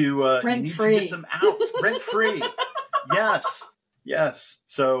need to, get them out rent free. Yes.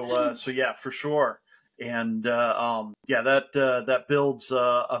 So yeah, for sure. And that builds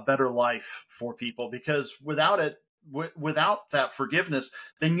a better life for people, because without it, without that forgiveness,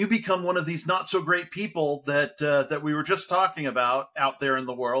 then you become one of these not so great people that we were just talking about out there in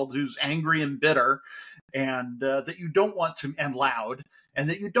the world, who's angry and bitter, and that you don't want to, and loud, and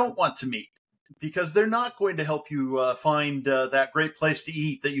that you don't want to meet, because they're not going to help you find that great place to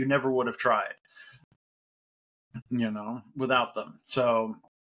eat that you never would have tried, without them. So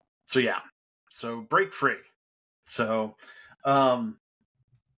yeah. So break free. So, but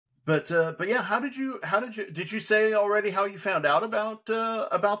yeah, did you say already how you found out about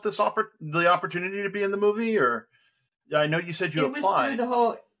this the opportunity to be in the movie? Or I know you said you applied.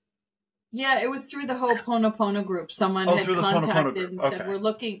 It was through the whole Pono group. Someone had contacted and said, we're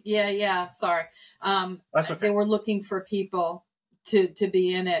looking. Sorry. That's okay. They were looking for people to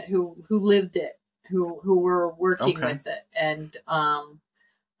be in it who lived it, who were working with it, and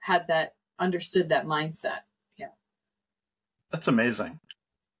understood that mindset. Yeah. That's amazing.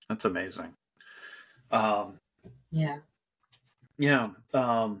 Yeah.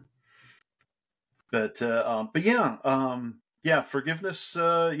 Forgiveness,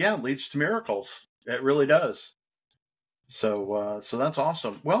 leads to miracles. It really does. So that's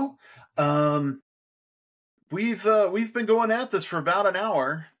awesome. Well, we've been going at this for about an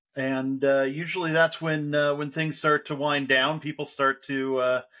hour, and usually that's when things start to wind down. People start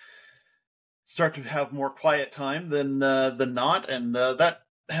to have more quiet time than not, and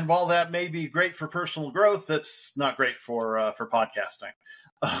while that may be great for personal growth, that's not great for podcasting.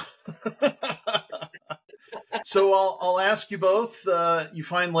 So I'll ask you both, you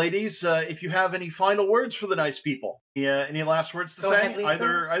fine ladies, if you have any final words for the nice people. Any last words to say?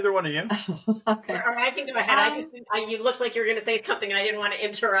 Either one of you. Okay. Or I can go ahead. You looked like you were going to say something, and I didn't want to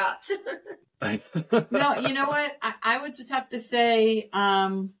interrupt. No, you know what? I would just have to say,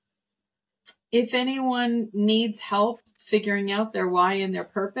 if anyone needs help figuring out their why and their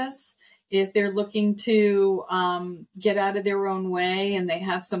purpose, if they're looking to get out of their own way and they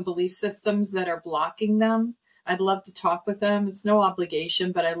have some belief systems that are blocking them, I'd love to talk with them. It's no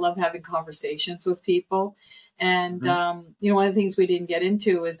obligation, but I love having conversations with people. And, one of the things we didn't get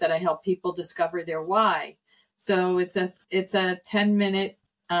into is that I help people discover their why. So it's a 10-minute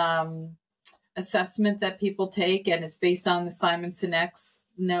assessment that people take, and it's based on the Simon Sinek's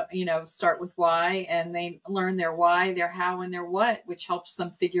start with why, and they learn their why, their how, and their what, which helps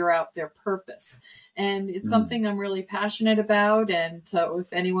them figure out their purpose. And it's something I'm really passionate about. And so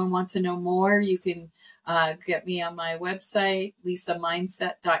if anyone wants to know more, you can Get me on my website,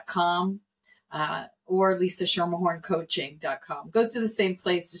 lisamindset.com, or lisaschermerhorncoaching.com. Goes to the same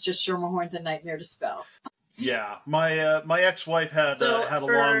place. It's just Schermerhorn's a nightmare to spell. Yeah, my ex-wife had a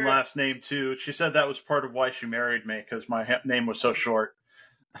long last name too. She said that was part of why she married me, because my name was so short.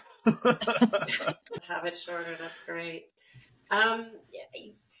 Have it shorter. That's great.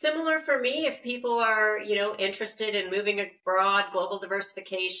 Similar for me, if people are, interested in moving abroad, global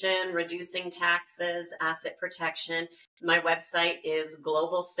diversification, reducing taxes, asset protection, my website is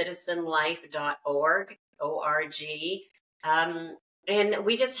globalcitizenlife.org, O-R-G. And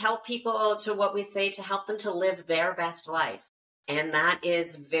we just help people to help them to live their best life. And that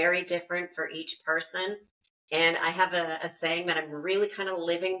is very different for each person. And I have a saying that I'm really kind of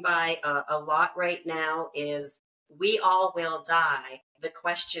living by a lot right now is, we all will die. The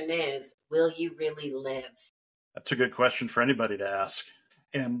question is, will you really live? That's a good question for anybody to ask.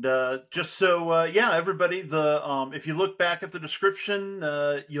 And just so, everybody, if you look back at the description,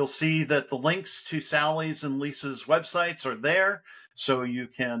 you'll see that the links to Sally's and Lisa's websites are there, so you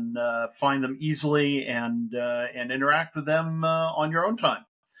can find them easily and interact with them on your own time.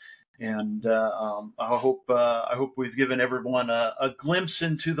 And I hope we've given everyone a glimpse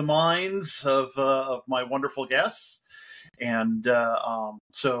into the minds of my wonderful guests. And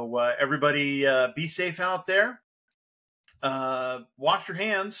so everybody, be safe out there. Wash your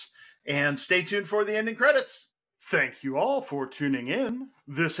hands and stay tuned for the ending credits. Thank you all for tuning in.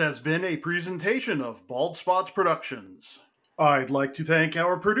 This has been a presentation of Bald Spots Productions. I'd like to thank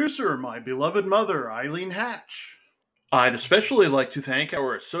our producer, my beloved mother, Eileen Hatch. I'd especially like to thank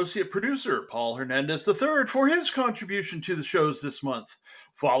our associate producer, Paul Hernandez III, for his contribution to the shows this month.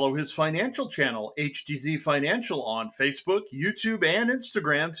 Follow his financial channel, HDZ Financial, on Facebook, YouTube, and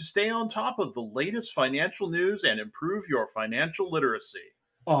Instagram to stay on top of the latest financial news and improve your financial literacy.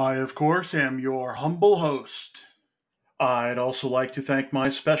 I, of course, am your humble host. I'd also like to thank my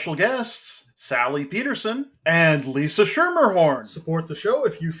special guests, Sally Pederson and Lisa Schermerhorn. Support the show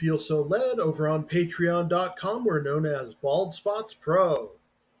if you feel so led over on patreon.com. We're known as Bald Spots Pro.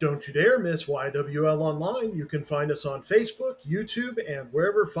 Don't you dare miss YWL Online. You can find us on Facebook, YouTube, and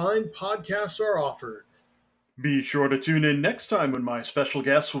wherever fine podcasts are offered. Be sure to tune in next time when my special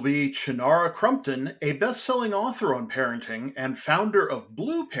guest will be Chinara Crumpton, a best-selling author on parenting and founder of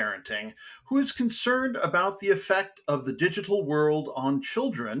Blue Parenting, who is concerned about the effect of the digital world on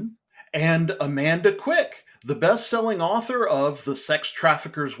children, and Amanda Quick, the best-selling author of The Sex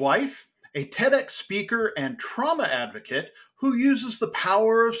Trafficker's Wife, a TEDx speaker and trauma advocate who uses the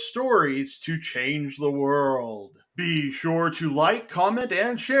power of stories to change the world. Be sure to like, comment,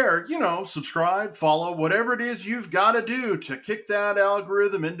 and share. Subscribe, follow, whatever it is you've got to do to kick that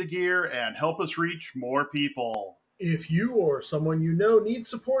algorithm into gear and help us reach more people. If you or someone you know needs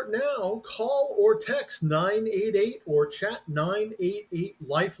support now, call or text 988 or chat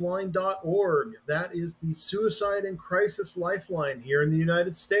 988lifeline.org. That is the suicide and crisis lifeline here in the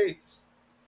United States.